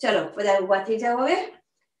 Chalo,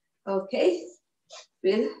 okay.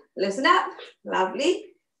 Will listen up. Lovely.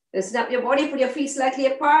 Loosen up your body, put your feet slightly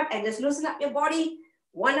apart and just loosen up your body.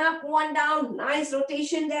 One up, one down. Nice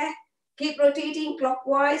rotation there. Keep rotating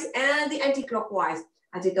clockwise and the anti-clockwise.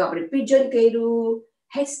 As you go, pigeon keru,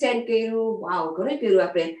 headstand keru. Wow, gonna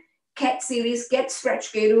keru cat series, cat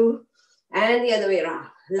stretch keru. And the other way around.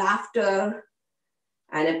 Laughter.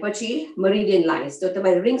 And a pachi meridian lines. So the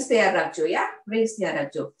rings there rakjo, yeah? Rings there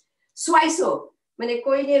rakjo. Swiso. Mane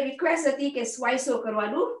koi ne request ati ke swiso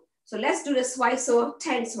karwanu. So let's do the swiso,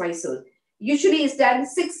 10 swisos. Usually it's done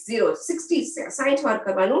 60 sign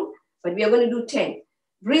karwanu, but we are going to do 10.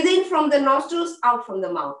 Breathe in from the nostrils, out from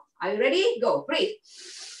the mouth. Are you ready? Go, breathe.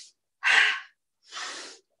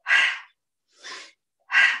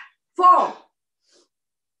 4,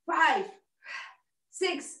 5,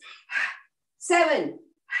 6, 7,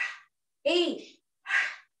 8,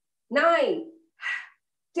 9,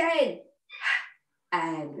 10,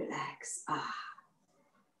 and relax.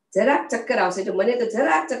 Jarak chakkar avse to mane to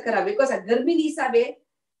jarak chakkar ave because a garmi ni hisabe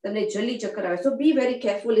tamne jaldi chakkar ave. So be very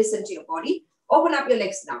careful, listen to your body. Open up your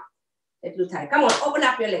legs now. Come on, open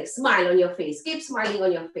up your legs. Smile on your face. Keep smiling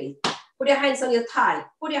on your face. Put your hands on your thigh.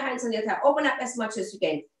 Put your hands on your thigh. Open up as much as you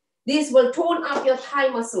can. This will tone up your thigh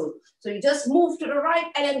muscle. So you just move to the right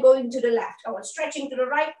and then going to the left. Come on, stretching to the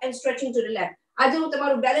right and stretching to the left. આજે હું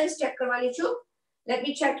તમારું balance check કરવાની છું. Let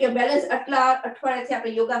me check your balance. આટલા અઠવાડિયાથી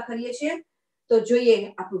આપણે યોગા કરીએ છીએ. તો જોઈએ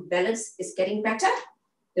આપણું balance is getting better.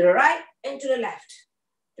 To the right and to the left.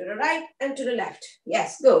 To the right and to the left.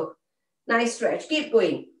 Yes, go. Nice stretch. Keep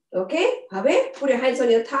going. Okay? હવે put your hands on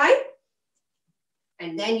your thigh.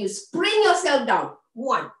 And then you spring yourself down.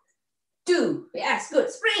 1, 2. Yes, good.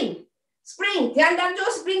 Spring. Spring. Dhyan rakjo,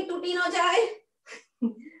 spring tuti no jaye.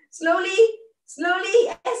 Slowly, slowly.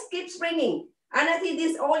 Yes, keep springing. Anati,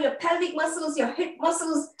 this all your pelvic muscles, your hip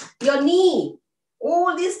muscles, your knee.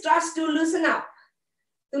 All this starts to loosen up.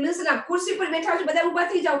 To loosen up. Kursi par baitha ho, bada uba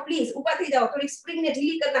thi jao, please. Uba thi jao. Thodi spring ne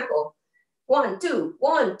dhili kar nakho. 1, 2.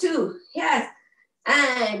 1, 2. Yes.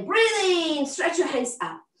 And breathe in. Stretch your hands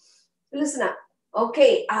up. Loosen up.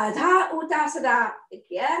 Okay. Adha Uttasana.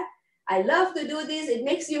 Yeah. I love to do this. It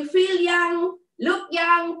makes you feel young, look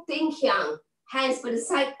young, think young. Hands by the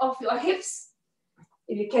side of your hips.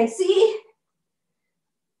 If you can see,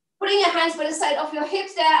 putting your hands by the side of your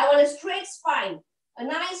hips there. I want a straight spine. A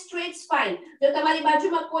nice straight spine. જો તમારી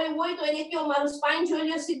બાજુમાં કોઈ હોય તો એને કહો મારું spine જોઈ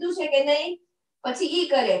લો સીધું છે કે નહીં પછી ઈ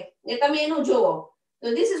કરે ને તમે એનું જોવો.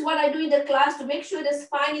 So this is what I do in the class to make sure the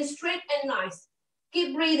spine is straight and nice.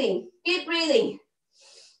 Keep breathing. Keep breathing.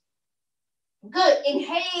 Good.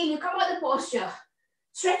 Inhale. You come out the posture.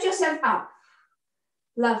 Stretch yourself up.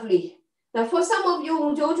 Lovely. Now for some of you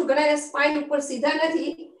who don't have spine ઉપર સીધા નથી,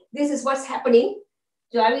 this is what's happening.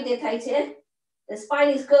 જો આવી રીતે થાય છે. The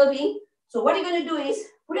spine is curving. So what you're going to do is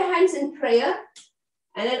put your hands in prayer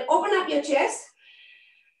and then open up your chest.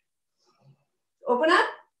 Open up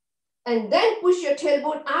and then push your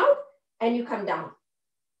tailbone out and you come down.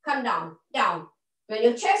 Come down, down. When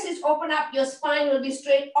your chest is open up, your spine will be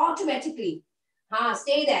straight automatically.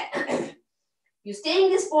 Stay there. You stay in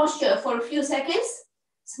this posture for a few seconds,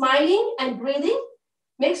 smiling and breathing.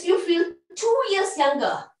 Makes you feel 2 years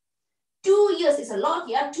younger. 2 years is a lot,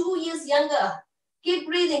 yeah? 2 years younger. Keep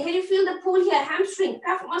breathing. Can you feel the pull here? Hamstring,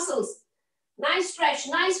 calf muscles. Nice stretch,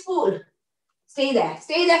 nice pull. Stay there.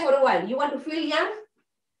 Stay there for a while. You want to feel young?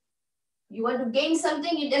 You want to gain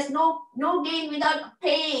something? There's no gain without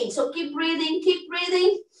pain. So keep breathing, keep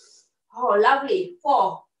breathing. Oh, lovely.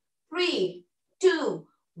 4, 3, 2,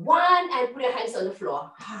 1. And put your hands on the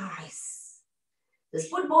floor. Nice.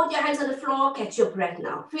 Just put both your hands on the floor. Catch your breath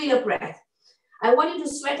now. Feel your breath. I want you to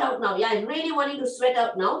sweat out now. Yeah, I really want you to sweat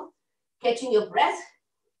out now. Catching your breath.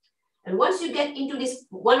 And once you get into this,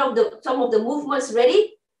 some of the movements ready,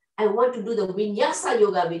 I want to do the vinyasa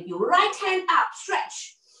yoga with you. Right hand up, stretch.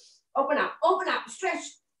 Open up, stretch.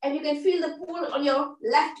 And you can feel the pull on your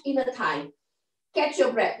left inner thigh. Catch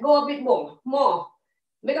your breath. Go a bit more.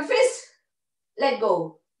 Make a fist, let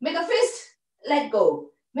go. Make a fist, let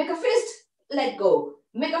go. Make a fist, let go.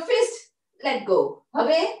 Make a fist, let go.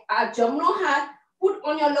 હવે આ જમણો હાથ put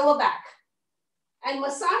on your lower back. and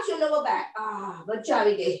massage your lower back.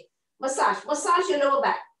 Massage your lower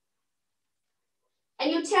back.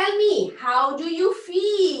 And you tell me, how do you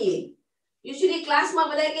feel? Usually class ma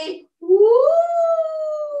balai woo.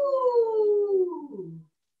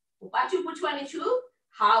 Upachu puchwani chu.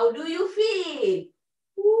 How do you feel?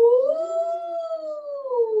 Woo.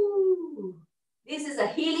 This is a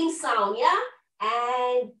healing sound, yeah?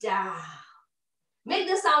 And down. Make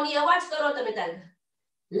the sound here. Watch karo tame tag.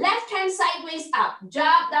 Left hand sideways up.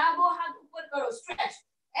 Jab, dabo, hat upar karo. Stretch.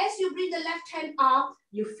 As you bring the left hand up,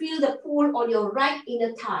 you feel the pull on your right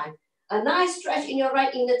inner thigh. A nice stretch in your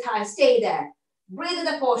right inner thigh. Stay there. Breathe in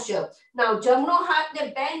the posture. Now, jamno hat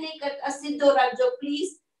ne bend ne kat asiddo rakjo,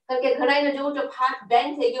 please. Karke ghadai na jo hat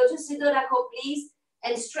bend the yo siddo rakho, please.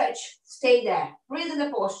 And stretch. Stay there. Breathe in the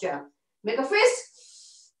posture. Make a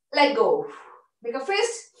fist. Let go. Make a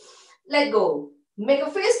fist. Let go. Make a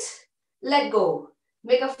fist. Let go.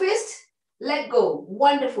 Make a fist. Let go.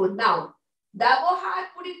 Wonderful. Now, double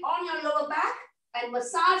hat, put it on your lower back and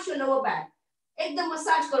massage your lower back. Ekdam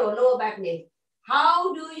massage karo lower back ne.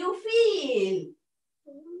 How do you feel?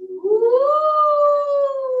 Ooh,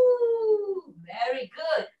 very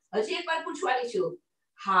good. Ajay par puchwani chu.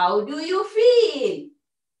 How do you feel?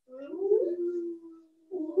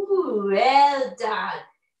 Ooh, well done.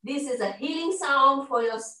 This is a healing sound for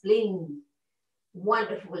your spleen.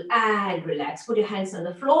 Wonderful. And relax. Put your hands on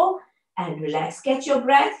the floor and relax. Catch your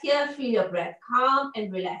breath here. Feel your breath. Calm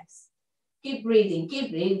and relax. Keep breathing.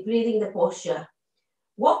 Keep breathing the posture.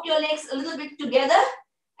 Walk your legs a little bit together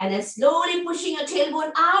and then slowly pushing your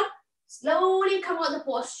tailbone out. Slowly come out the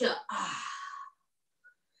posture.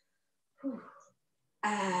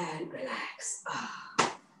 And relax.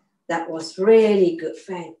 That was really good.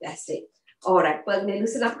 Fantastic. All right.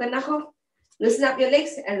 Loosen up. Loosen up your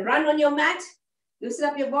legs and run on your mat. Loosen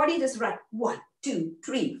up your body. Just run. 1, 2,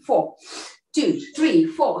 3, 4. 2, 3,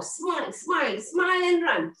 4. Smile, smile, smile and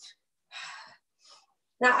run.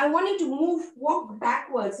 Now I want you to walk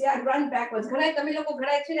backwards. Yeah, run backwards. I'm going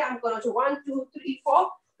to 1, 2, 3, 4.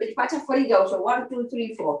 1, 2,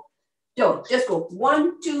 3, 4. So just go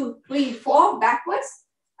 1, 2, 3, 4 backwards.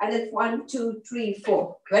 And then 1, 2, 3,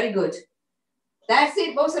 4. Very good. That's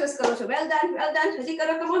it. Well done. Well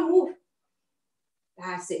done. Come on, move.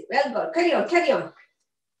 That's it. Well done. Carry on. Carry on.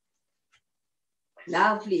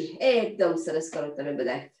 Lovely.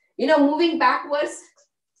 You know, moving backwards,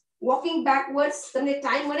 walking backwards. Tamne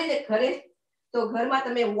time male ne khare. So ghar ma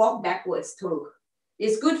tame walk backwards thodu.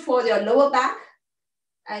 It's good for your lower back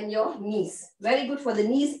and your knees. Very good for the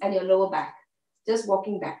knees and your lower back. Just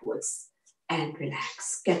walking backwards. And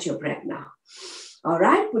relax. Catch your breath now. All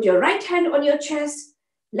right. Put your right hand on your chest,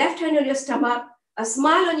 left hand on your stomach, a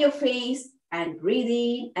smile on your face, and breathe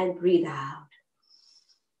in and breathe out.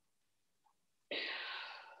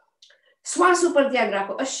 Swas upar dhyan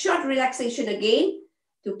rakho. A short relaxation again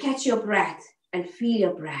to catch your breath and feel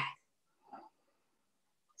your breath.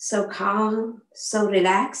 So calm, so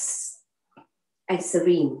relaxed, and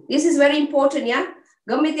serene. This is very important, yeah?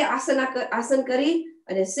 Gamme te asan kari,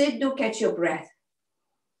 and then sit, do catch your breath.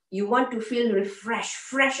 You want to feel refreshed,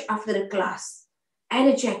 fresh after the class,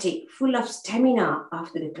 energetic, full of stamina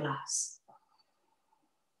after the class.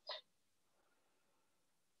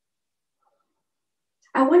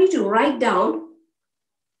 I want you to write down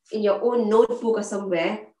in your own notebook or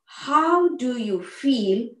somewhere, how do you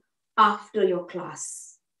feel after your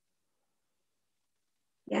class?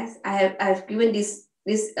 Yes, I've given this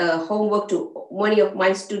homework to many of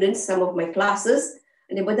my students, some of my classes,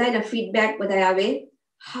 and they badai feedback badai ave.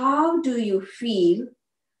 How do you feel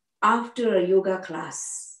after a yoga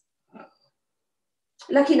class?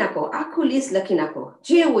 Lakinako, aku list lakinako.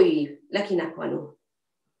 Jewi lakinako anu.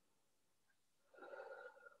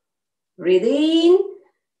 Breathe in,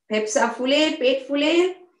 pepsa fule, pet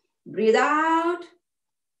fule. Breathe out,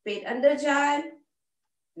 pet under jai.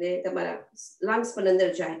 Lungs pan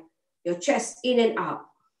under jai. Your chest in and out.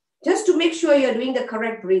 Just to make sure you're doing the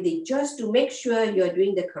correct breathing. Just to make sure you're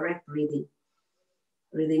doing the correct breathing.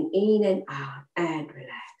 Breathing in and out and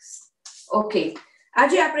relax. Okay.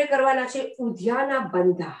 Aaj apne karwana che Uddiyana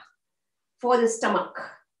Bandha for the stomach.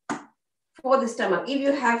 For the stomach. If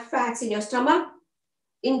you have fats in your stomach,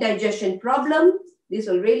 indigestion problem, this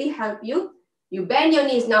will really help you. You bend your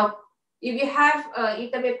knees. Now, if you have,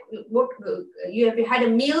 you have had a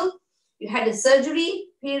meal, you had a surgery,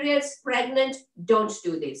 periods, pregnant, don't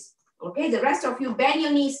do this. Okay, the rest of you bend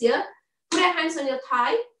your knees here. Put your hands on your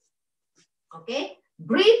thigh. Okay,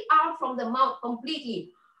 breathe out from the mouth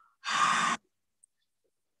completely.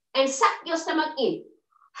 And suck your stomach in.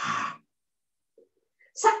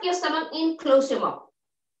 Suck your stomach in, close your mouth.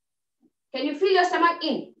 Can you feel your stomach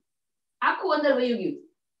in? Aku under you.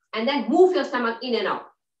 And then move your stomach in and out.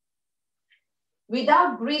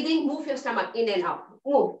 Without breathing, move your stomach in and out.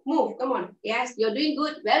 Move, move, come on. Yes, you're doing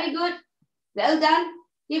good. Very good. Well done.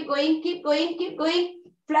 Keep going, keep going, keep going.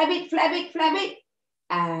 Flab it, flab it, flab it.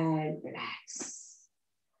 And relax.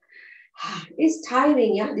 It's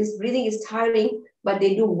tiring, yeah. This breathing is tiring, but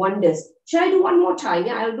they do wonders. Should I do one more time?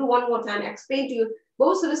 Yeah, I'll do one more time. Explain to you.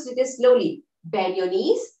 Both of us do this slowly. Bend your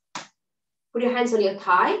knees. Put your hands on your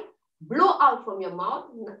thigh. Blow out from your mouth.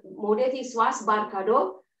 Modethi swas bar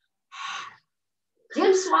kado.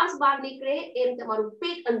 જેમ શ્વાસ બહાર નીકળે એમ તમારું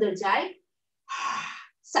પેટ અંદર જાય.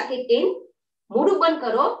 Suck it in. મોઢું બંધ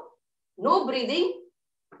કરો. No breathing.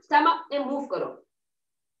 Stomach ને move કરો.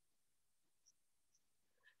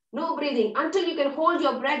 No breathing. Until you can hold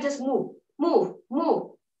your breath, just move. Move. Move.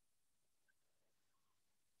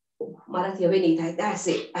 મારાથી હવે નહીં થાય. That's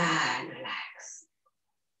it. And relax.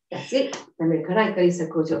 That's it. તમે ઘણા કરી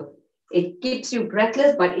શકો છો. It keeps you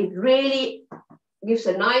breathless, but it really gives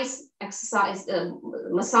a nice exercise,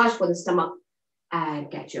 massage for the stomach, and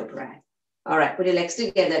catch your breath. All right, put your legs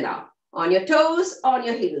together now. On your toes, on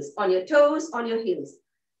your heels, on your toes, on your heels,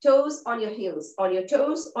 toes on your heels, on your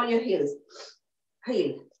toes, on your heels,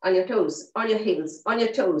 heel, on your toes, on your heels, on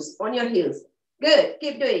your toes, on your heels. Good,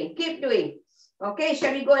 keep doing, keep doing. Okay,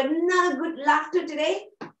 shall we go another good laughter today?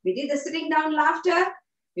 We did the sitting down laughter.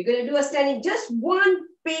 We're going to do a standing, just one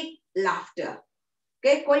big laughter.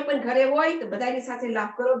 Okay, koi pan ghare hoy to badaini sathe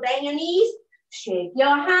laugh karo. Bend your knees, shake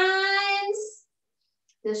your hands.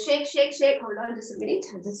 Just shake, shake, shake. Hold on just a minute.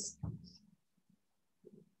 Just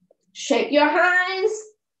shake your hands.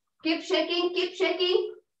 Keep shaking, keep shaking.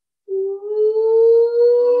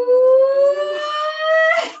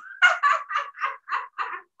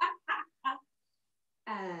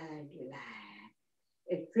 And relax.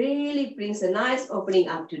 It really brings a nice opening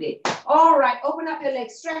up today. All right, open up your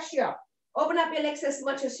legs, stretch you up. Open up your legs as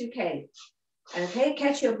much as you can. Okay,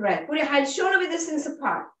 catch your breath. Put your hands shoulder width distance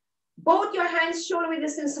apart. Both your hands shoulder width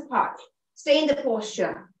distance apart. Stay in the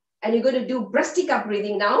posture. And you're going to do Brastika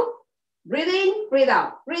breathing now. Breathe in, breathe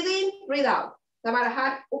out. Breathe in, breathe out. Tamara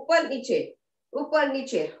hat upar niche. Upar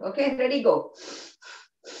niche. Okay, ready, go.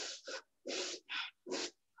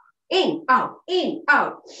 In, out, in,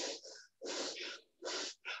 out.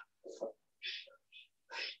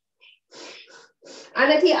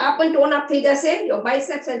 Anathi up and tone up થઈ જશે. Your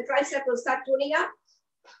biceps and triceps will start toning up.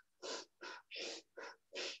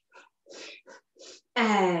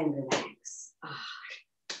 And relax.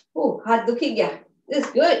 Oh, heart dukhi gaya. This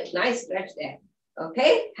is good. Nice stretch there.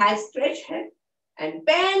 Okay, hand stretch and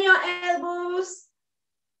bend your elbows.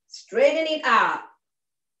 Straighten it up.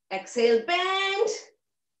 Exhale, bend.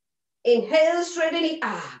 Inhale, straighten it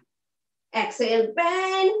up. Exhale,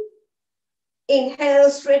 bend. Inhale,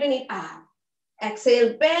 straighten it up.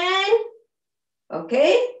 Exhale, bend.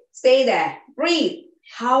 Okay, stay there. Breathe.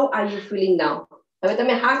 How are you feeling now? How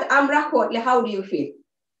do you feel?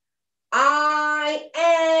 I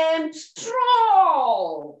am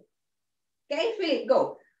strong. Okay, feel it.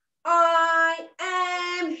 Go. I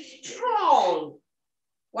am strong.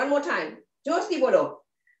 One more time. Josti bolo.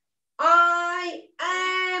 I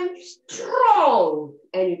am strong.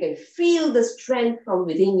 And you can feel the strength from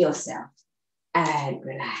within yourself. And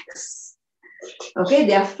relax. Okay,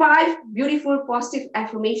 there are 5 beautiful positive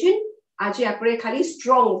affirmation. Aje apre khali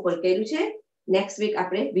strong ઉપર કર્યું છે. Next week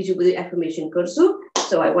apre બીજું બધું affirmation કરશું.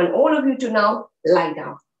 So I want all of you to now lie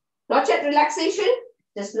down. Not yet relaxation,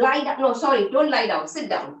 just lie down. No, sorry, don't lie down. Sit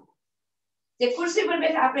down. The kursi par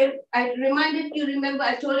baitha apre, I reminded you, remember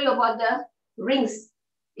I told you about the rings.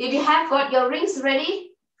 If you have got your rings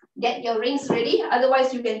ready, get your rings ready.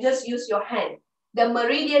 Otherwise, you can just use your hand. The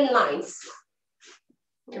meridian lines.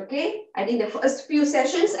 Okay, I did the first few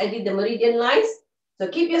sessions, I did the meridian lines. So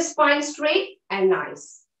keep your spine straight and nice.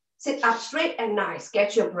 Sit up straight and nice.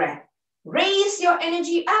 Catch your breath. Raise your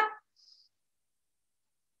energy up.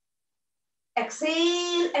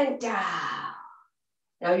 Exhale and down.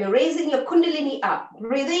 Now you're raising your kundalini up.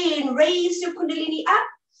 Breathe in, raise your kundalini up.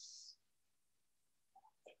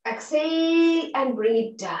 Exhale and bring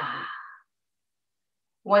it down.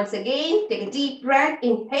 Once again, take a deep breath.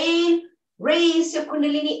 Inhale. Raise your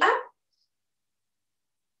kundalini up.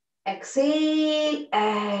 Exhale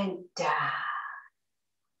and down.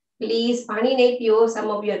 Please, pani nahi piyo. Some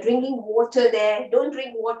of you are drinking water there. Don't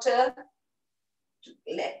drink water.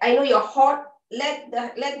 I know you're hot. Let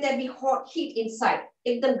there be hot heat inside.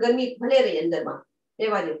 Ekdam garmi bhale rahe andar ma.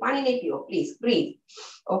 Pani nahi piyo. Please breathe.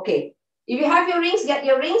 Okay. If you have your rings, get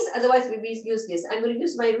your rings. Otherwise, we will use this. I'm going to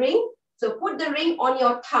use my ring. So put the ring on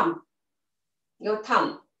your thumb. Your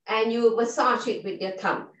thumb. And you massage it with your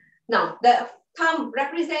thumb. Now, the thumb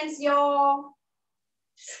represents your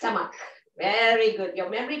stomach. Very good. Your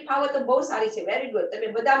memory power to both sides. Very good. તમે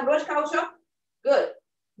બદામ રોજ ખાઓ છો? Good.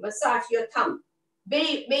 Massage your thumb.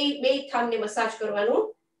 બે thumb ને massage કરવાનું.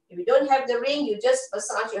 If you don't have the ring, you just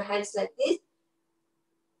massage your hands like this.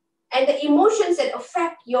 And the emotions that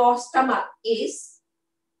affect your stomach is,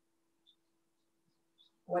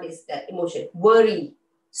 what is that emotion? Worry,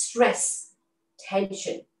 stress,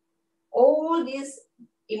 tension. All these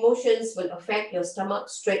emotions will affect your stomach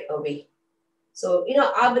straight away. So,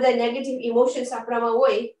 આ બધા negative emotions આપણામાં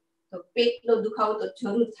હોય તો પેટનો દુખાવો તો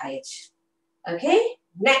જરૂર થાય જ. Okay?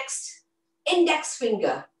 Next, index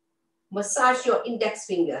finger. Massage your index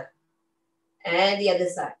finger. And the other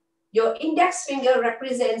side. Your index finger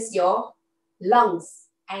represents your lungs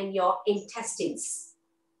and your intestines.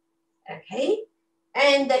 Okay?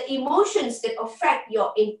 And the emotions that affect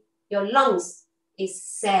your lungs is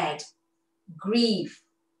sad, grief,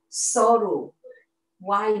 sorrow,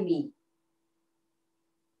 why me?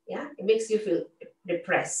 Yeah, it makes you feel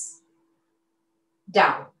depressed,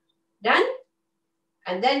 down. Done?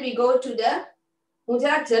 And then we go to the, હું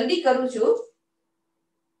જરા જલ્દી કરું છું,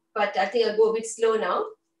 but I think I'll go a bit slow now.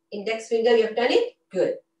 Index finger, you have done it?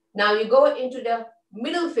 Good. Now you go into the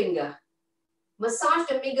middle finger. Massage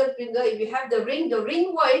the middle finger. If you have the ring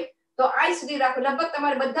હોય તો આ સુધી રાખો. લગભગ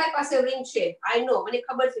તમારે બધાય પાસે ring છે. I know, મને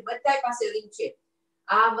ખબર છે, બધાય પાસે ring છે.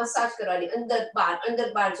 આ massage કરવાની, અંદર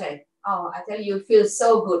બાર જાય. Oh, I tell you, you feel so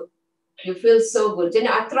good. You feel so good. જેને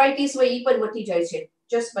arthritis હોય ઈ પણ મટી જાય છે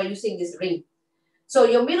just by using this ring. So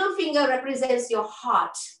your middle finger represents your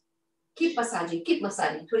heart. Keep massaging.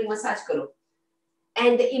 થોડી massage કરો.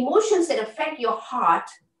 And the emotions that affect your heart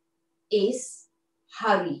is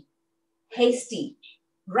hurry, hasty,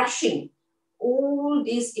 rushing. All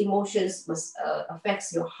these emotions must affects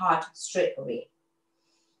your heart straight away.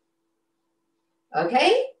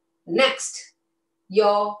 Okay? Next,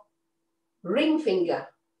 your ring finger.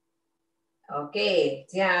 Okay.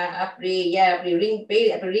 આપણી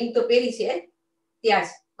ring તો પહેરી છે. ત્યાં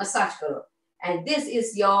massage કરો. And this is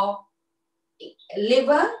your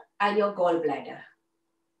liver and your gallbladder.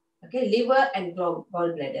 Okay, liver and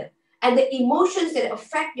gallbladder. And the emotions that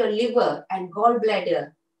affect your liver and gallbladder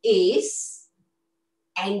is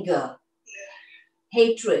anger,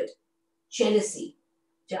 hatred, jealousy.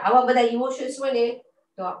 જો આવા બધા emotions હોય ને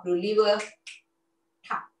તો આપણું liver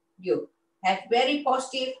you have very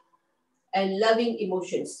positive and loving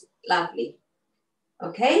emotions. Lovely.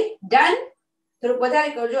 Okay, done? થોડુંક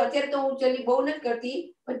વધારે કરજો. અત્યારે તો હું જલ્દી બહુ નથી કરતી,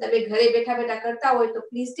 પણ તમે ઘરે બેઠા બેઠા કરતા હોય તો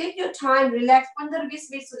please take your time, relax. 15-20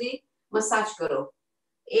 minute સુધી મસાજ કરો.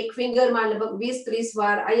 એક ફિંગરમાં લગભગ 20-30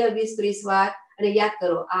 વાર, અહીંયા 20-30 વાર, અને યાદ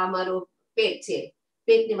કરો આ મારો પેટ છે,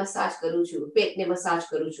 પેટને મસાજ કરું છું, પેટને મસાજ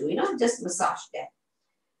કરું છું. Just massage that.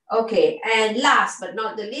 Okay, and last but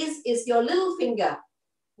not the least is your little finger.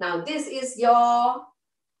 Now this is your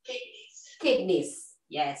kidneys.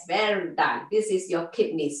 Yes, well done. This is your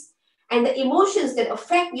kidneys. And the emotions that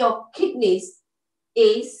affect your kidneys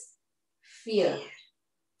is fear,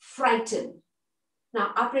 frighten. Now,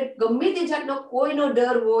 આપણે ગમે તે જાતનો કોઈનો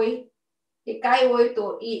ડર હોય કે કાંઈ હોય તો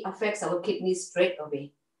it affects our kidneys straight away.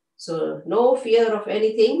 So, no fear of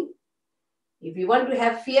anything. If you want to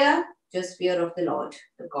have fear, just fear of the Lord,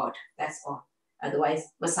 the God. That's all. Otherwise,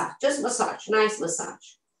 massage. Just massage. Nice massage.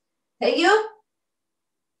 Thank you.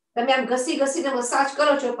 તમે આમ ઘસીને massage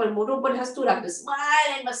કરો છો પણ મોઢું પર હસતું રાખજો. Smile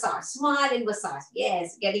and massage. Yes,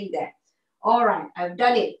 getting there. All right, I've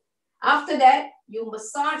done it. After that, you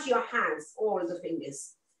massage your hands, all the fingers.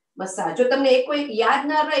 Massage. જો તમને એક યાદ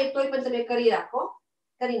ના રહે તોય પણ તમે કરી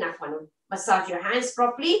નાખવાનું. Massage your hands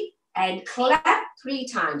properly and clap 3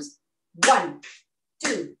 times. 1,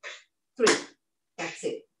 2, 3. That's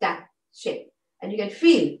it. Done. Shake. And you can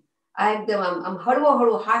feel આમ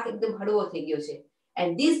હળવો હાથ એકદમ હળવો થઈ ગયો છે.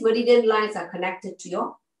 And these meridian lines are connected to your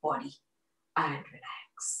body. And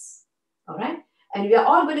relax. All right? And we are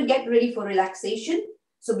all going to get ready for relaxation.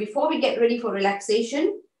 So before we get ready for relaxation,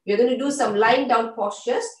 we're going to do some lying down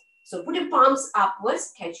postures. So put your palms upwards,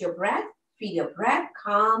 catch your breath, feel your breath,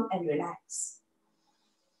 calm and relax.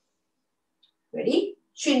 Ready?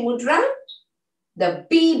 Chin mudra. The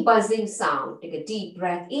bee buzzing sound. Take a deep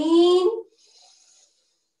breath in.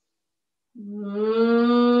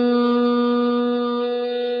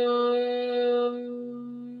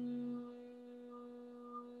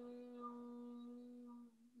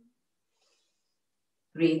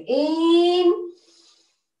 Breathe in.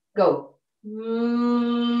 Go.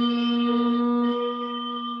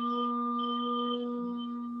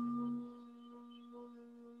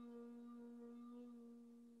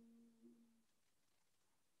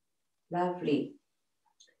 Lovely.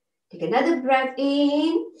 Take another breath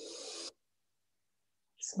in.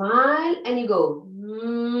 Smile and you go.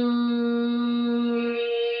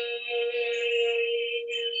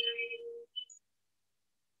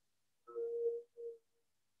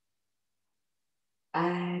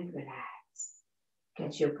 And relax.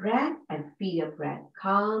 Catch your breath and feel your breath.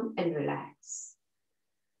 Calm and relax.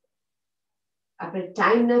 After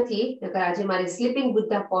time નથી નકર આજે મારે sleeping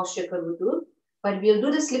Buddha posture કરવું હતું, but we'll do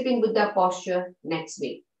the sleeping Buddha posture next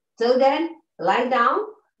week. Till then, lie down,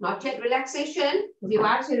 not yet relaxation. You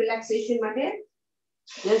are to relaxation માટે.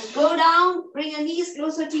 Just go down, bring your knees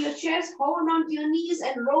closer to your chest, hold on to your knees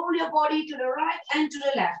and roll your body to the right and to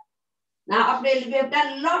the left. Now, we have done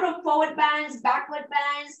a lot of forward bends, backward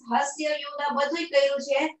bends, Hasya yoga, બધું કર્યું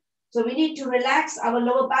છે. So we need to relax our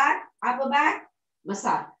lower back, upper back,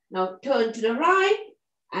 massage. Now turn to the right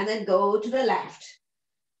and then go to the left.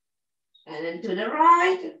 And then to the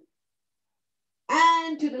right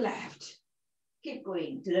and to the left. Keep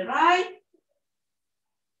going to the right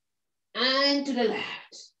and to the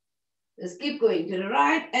left. Just keep going to the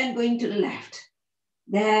right and going to the left.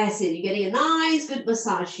 That's it. You're getting a nice, good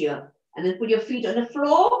massage here. And then put your feet on the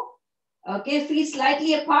floor. Okay, feet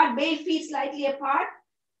slightly apart, bare feet slightly apart.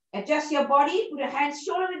 Adjust your body, put your hands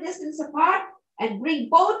shoulder distance apart and bring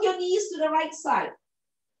both your knees to the right side.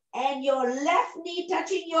 And your left knee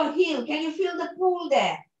touching your heel. Can you feel the pull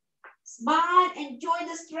there? Smile, enjoy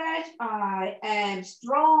the stretch. I am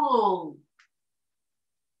strong.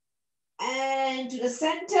 And to the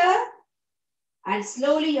center. And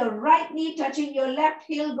slowly your right knee touching your left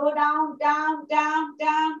heel. Go down, down, down,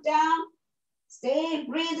 down, down. Stay,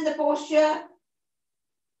 breathe in the posture.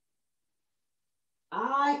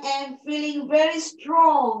 I am feeling very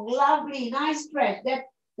strong, lovely, nice stretch.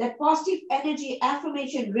 That positive energy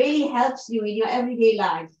affirmation really helps you in your everyday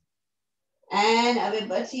life. And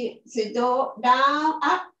everybody sit down,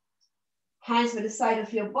 up. Hands by the side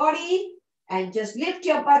of your body. And just lift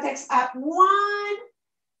your buttocks up. 1.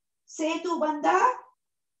 Setu Bandha.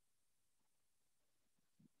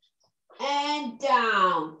 And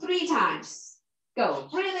down 3 times. Go.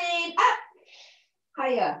 Breathe in, up.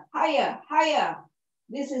 Higher, higher, higher.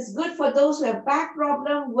 This is good for those who have back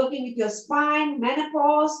problem, working with your spine,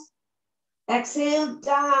 menopause. Exhale,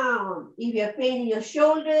 down. If you have pain in your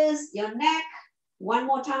shoulders, your neck, 1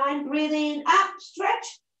 more time. Breathe in, up, stretch.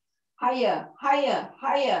 Higher, higher,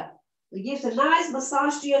 higher. It gives a nice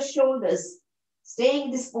massage to your shoulders. Staying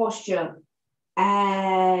in this posture.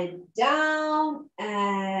 And down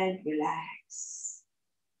and relax.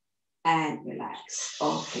 And relax.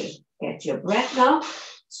 Okay, get your breath now.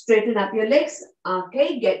 Straighten up your legs.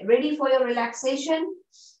 Okay, get ready for your relaxation.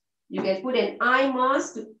 You can put an eye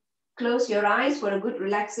mask to close your eyes for a good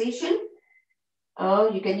relaxation.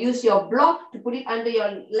 You can use your block to put it under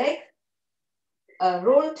your leg. A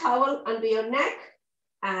roll towel under your neck.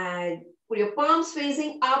 And put your palms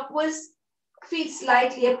facing upwards. Feet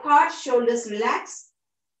slightly apart. Shoulders relaxed.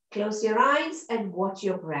 Close your eyes and watch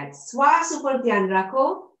your breath. Swas upar dhyan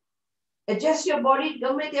rakho. Adjust your body.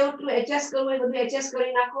 Game tevu to adjust kari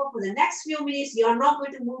nakho. For the next few minutes, you are not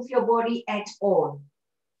going to move your body at all.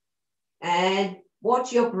 And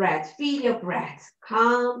watch your breath. Feel your breath.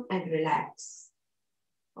 Calm and relax.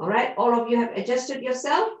 All right. All of you have adjusted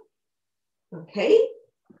yourself. Okay.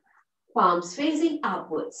 Palms facing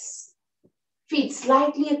upwards. Feet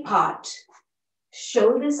slightly apart.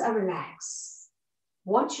 Shoulders are relaxed.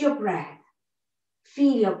 Watch your breath.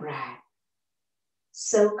 Feel your breath.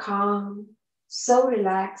 So calm, so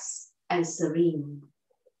relaxed and serene.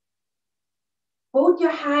 Both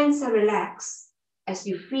your hands are relaxed as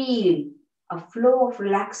you feel a flow of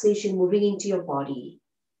relaxation moving into your body.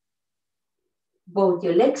 Both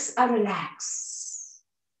your legs are relaxed.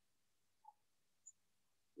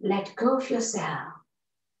 Let go of yourself.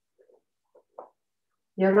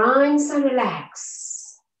 Your arms are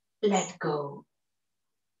relaxed. Let go.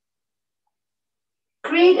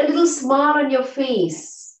 Create a little smile on your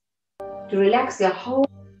face to relax your whole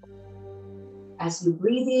as you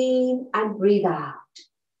breathe in and breathe out.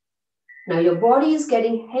 Now your body is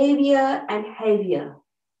getting heavier and heavier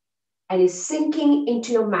and is sinking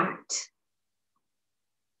into your mat.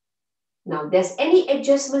 Now, if there's any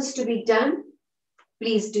adjustments to be done,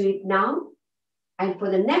 please do it now. And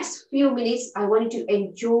for the next few minutes, I want you to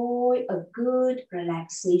enjoy a good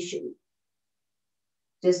relaxation.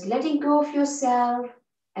 Just letting go of yourself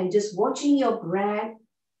and just watching your breath,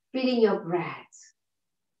 feeling your breath.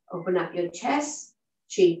 Open up your chest,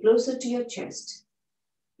 chin closer to your chest.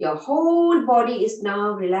 Your whole body is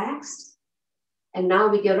now relaxed. And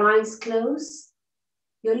now with your eyes closed,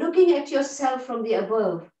 you're looking at yourself from the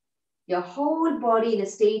above, your whole body in a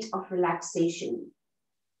state of relaxation.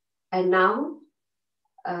 And now,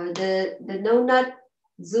 the no nut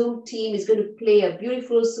Zoom team is going to play a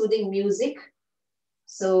beautiful, soothing music.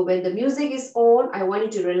 So when the music is on, I want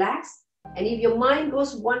you to relax. And if your mind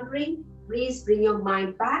goes wandering, please bring your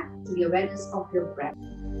mind back to the awareness of your breath.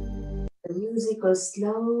 The music will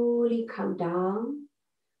slowly come down.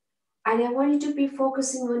 And I want you to be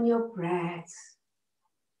focusing on your breath.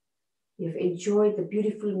 You've enjoyed the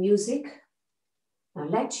beautiful music. Now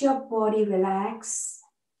let your body relax.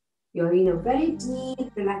 You're in a very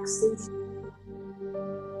deep relaxation.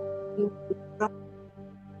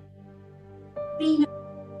 Feel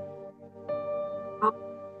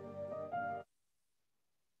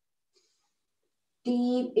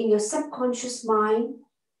deep in your subconscious mind,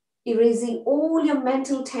 erasing all your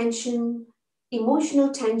mental tension,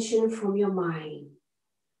 emotional tension from your mind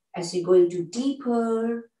as you go into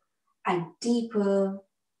deeper and deeper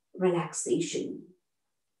relaxation.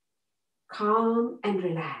 Calm and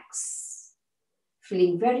relax.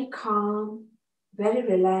 Feeling very calm, very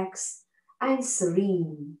relaxed and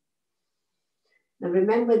serene. Now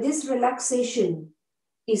remember, this relaxation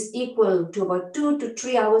is equal to about 2 to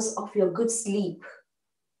 3 hours of your good sleep.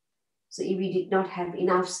 So if you did not have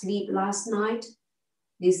enough sleep last night,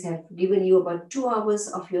 this have given you about 2 hours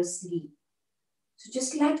of your sleep. So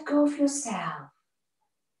just let go of yourself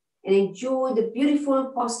and enjoy the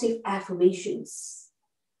beautiful positive affirmations.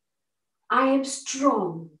 I am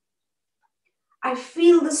strong. I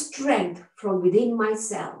feel the strength from within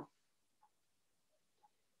myself.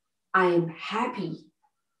 I am happy.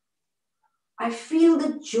 I feel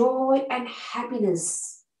the joy and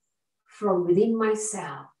happiness from within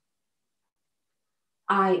myself.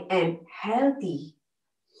 I am healthy.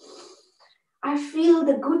 I feel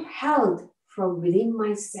the good health from within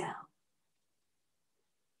myself.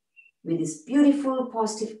 With these beautiful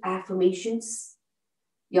positive affirmations,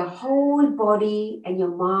 your whole body and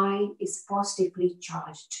your mind is positively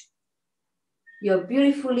charged. You're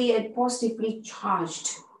beautifully and positively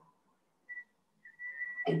charged.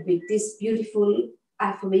 And with these beautiful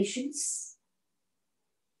affirmations,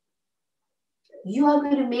 you are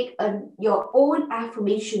going to make your own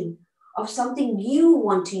affirmation of something you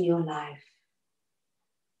want in your life.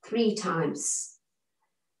 3 times.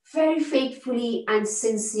 Very faithfully and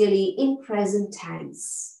sincerely in present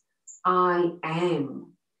tense. I am.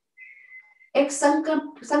 એક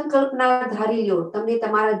સંકલ્પના ધારી લ્યો. તમને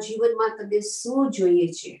તમારા જીવનમાં તમને શું જોઈએ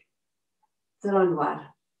છે? 3 વાર.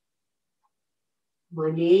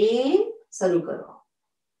 મને શરૂ કરો.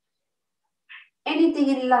 Anything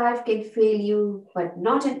in life can fail you, but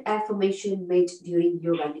not an affirmation made during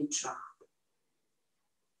Yoga Nidra.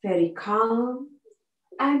 Very calm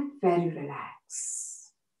and very relaxed.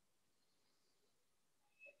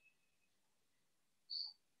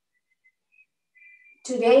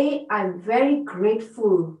 Today, I'm very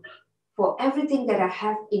grateful for everything that I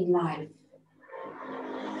have in life.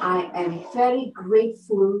 I am very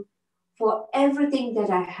grateful for everything that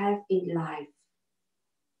I have in life.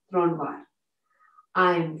 Ronwar.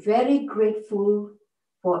 I am very grateful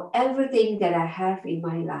for everything that I have in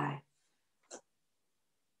my life.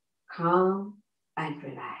 Calm and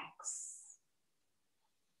relax.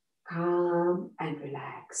 Calm and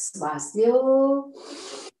relax. Swasyo.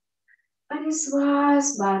 And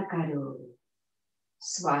swas bar karo.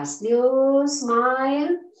 Swasyo,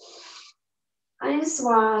 smile. And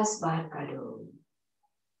swas bar karo.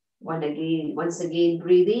 Once again,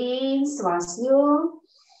 breathe in. Swasyo.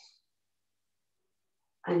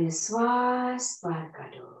 And swas bar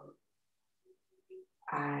karo.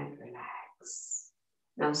 And relax.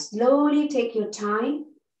 Now slowly take your time.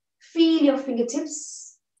 Feel your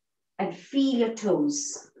fingertips and feel your toes.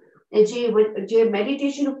 જે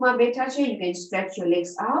meditation ઉપમાં બેઠા છે, you can stretch your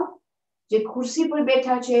legs out. જે ખુરશી પર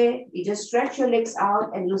બેઠા છે, you just stretch your legs out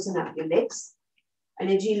and loosen up your legs. And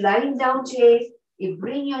જે lying down છે, you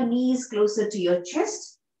bring your knees closer to your chest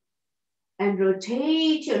and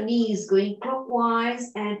rotate your knees going clockwise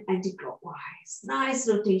and anti-clockwise. Nice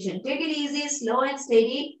rotation. Take it easy, slow and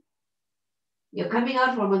steady. You're coming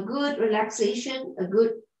out from a good relaxation,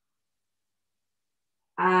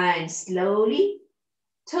 and slowly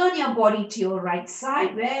turn your body to your right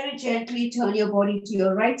side. Very gently turn your body to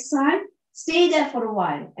your right side. Stay there for a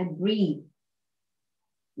while and breathe.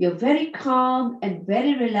 You're very calm and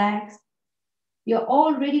very relaxed. You're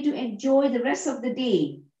all ready to enjoy the rest of the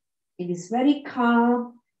day in this very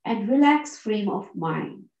calm and relaxed frame of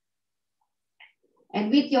mind. And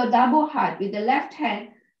with your double hat, with the left hand,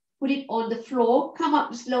 put it on the floor. Come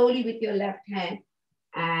up slowly with your left hand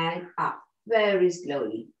and up very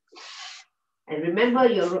slowly. And remember,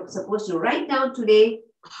 you're supposed to write down today,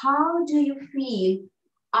 how do you feel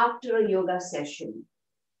after a yoga session?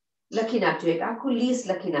 Lakhi napjo, ek akhu list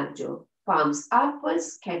lakhi napjo. Palms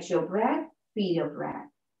upwards, catch your breath, feel your breath.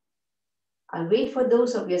 I'll wait for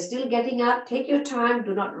those of you still getting up. Take your time,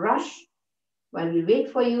 do not rush. While we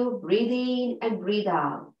wait for you, breathe in and breathe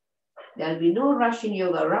out. There'll be no rush in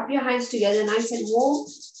yoga. Rub your hands together nice and warm.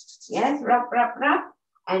 Yes, rub, rub, rub.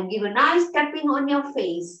 And give a nice tapping on your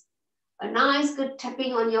face. A nice good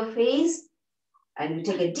tapping on your face. And you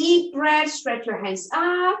take a deep breath, stretch your hands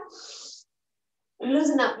up.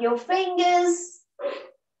 Loosen up your fingers.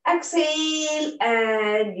 Exhale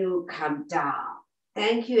and you come down.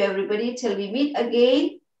 Thank you everybody. Till we meet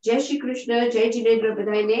again. Jai Shri Krishna, Jai Jinendra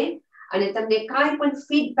Badaine. And તમને કાંઈ પણ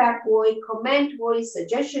feedback હોય, comment હોય,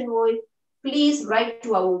 suggestion હોય, please write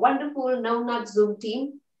to our wonderful Navnath Zoom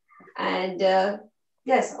team. And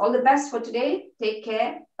yes, all the best for today. Take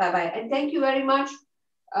care. Bye-bye. And thank you very much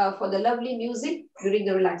for the lovely music during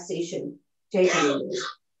the relaxation. Jai Jinendra.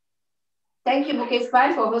 Thank you, Mukesh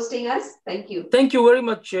Bhai, for hosting us. Thank you. Thank you very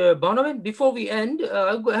much, Bhavnaben. Before we end,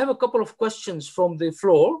 I have a couple of questions from the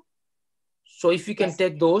floor. So if you can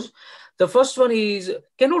take those. The first one is,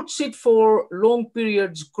 cannot sit for long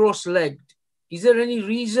periods cross-legged. Is there any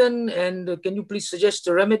reason, and can you please suggest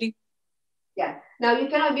a remedy? Yeah. Now you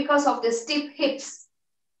cannot because of the stiff hips.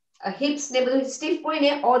 Hips never stiff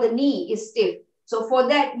point or the knee is stiff. So for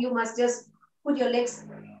that, you must just put your legs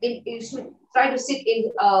in. You should try to sit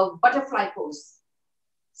in butterfly pose.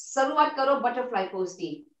 Saruat karo butterfly pose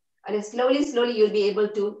thi. And slowly you'll be able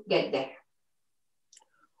to get there.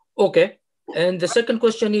 Okay. And the second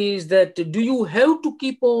question is that, do you have to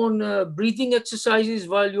keep on breathing exercises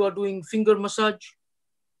while you are doing finger massage?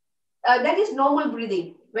 That is normal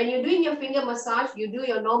breathing. When you're doing your finger massage, you do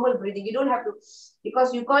your normal breathing. You don't have to,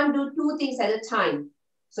 because you can't do two things at a time.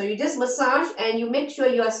 So you just massage and you make sure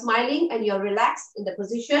you are smiling and you're relaxed in the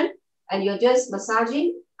position and you're just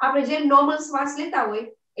massaging. After just normal swas leta hoy,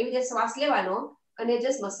 if just swas levano, and you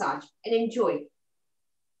just massage and enjoy.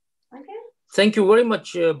 Okay. Thank you very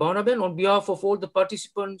much, Bhavnaben. On behalf of all the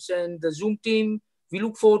participants and the Zoom team, we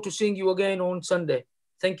look forward to seeing you again on Sunday.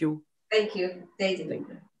 Thank you. Thank you. Jai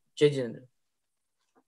Jinendra. Jai Jinendra.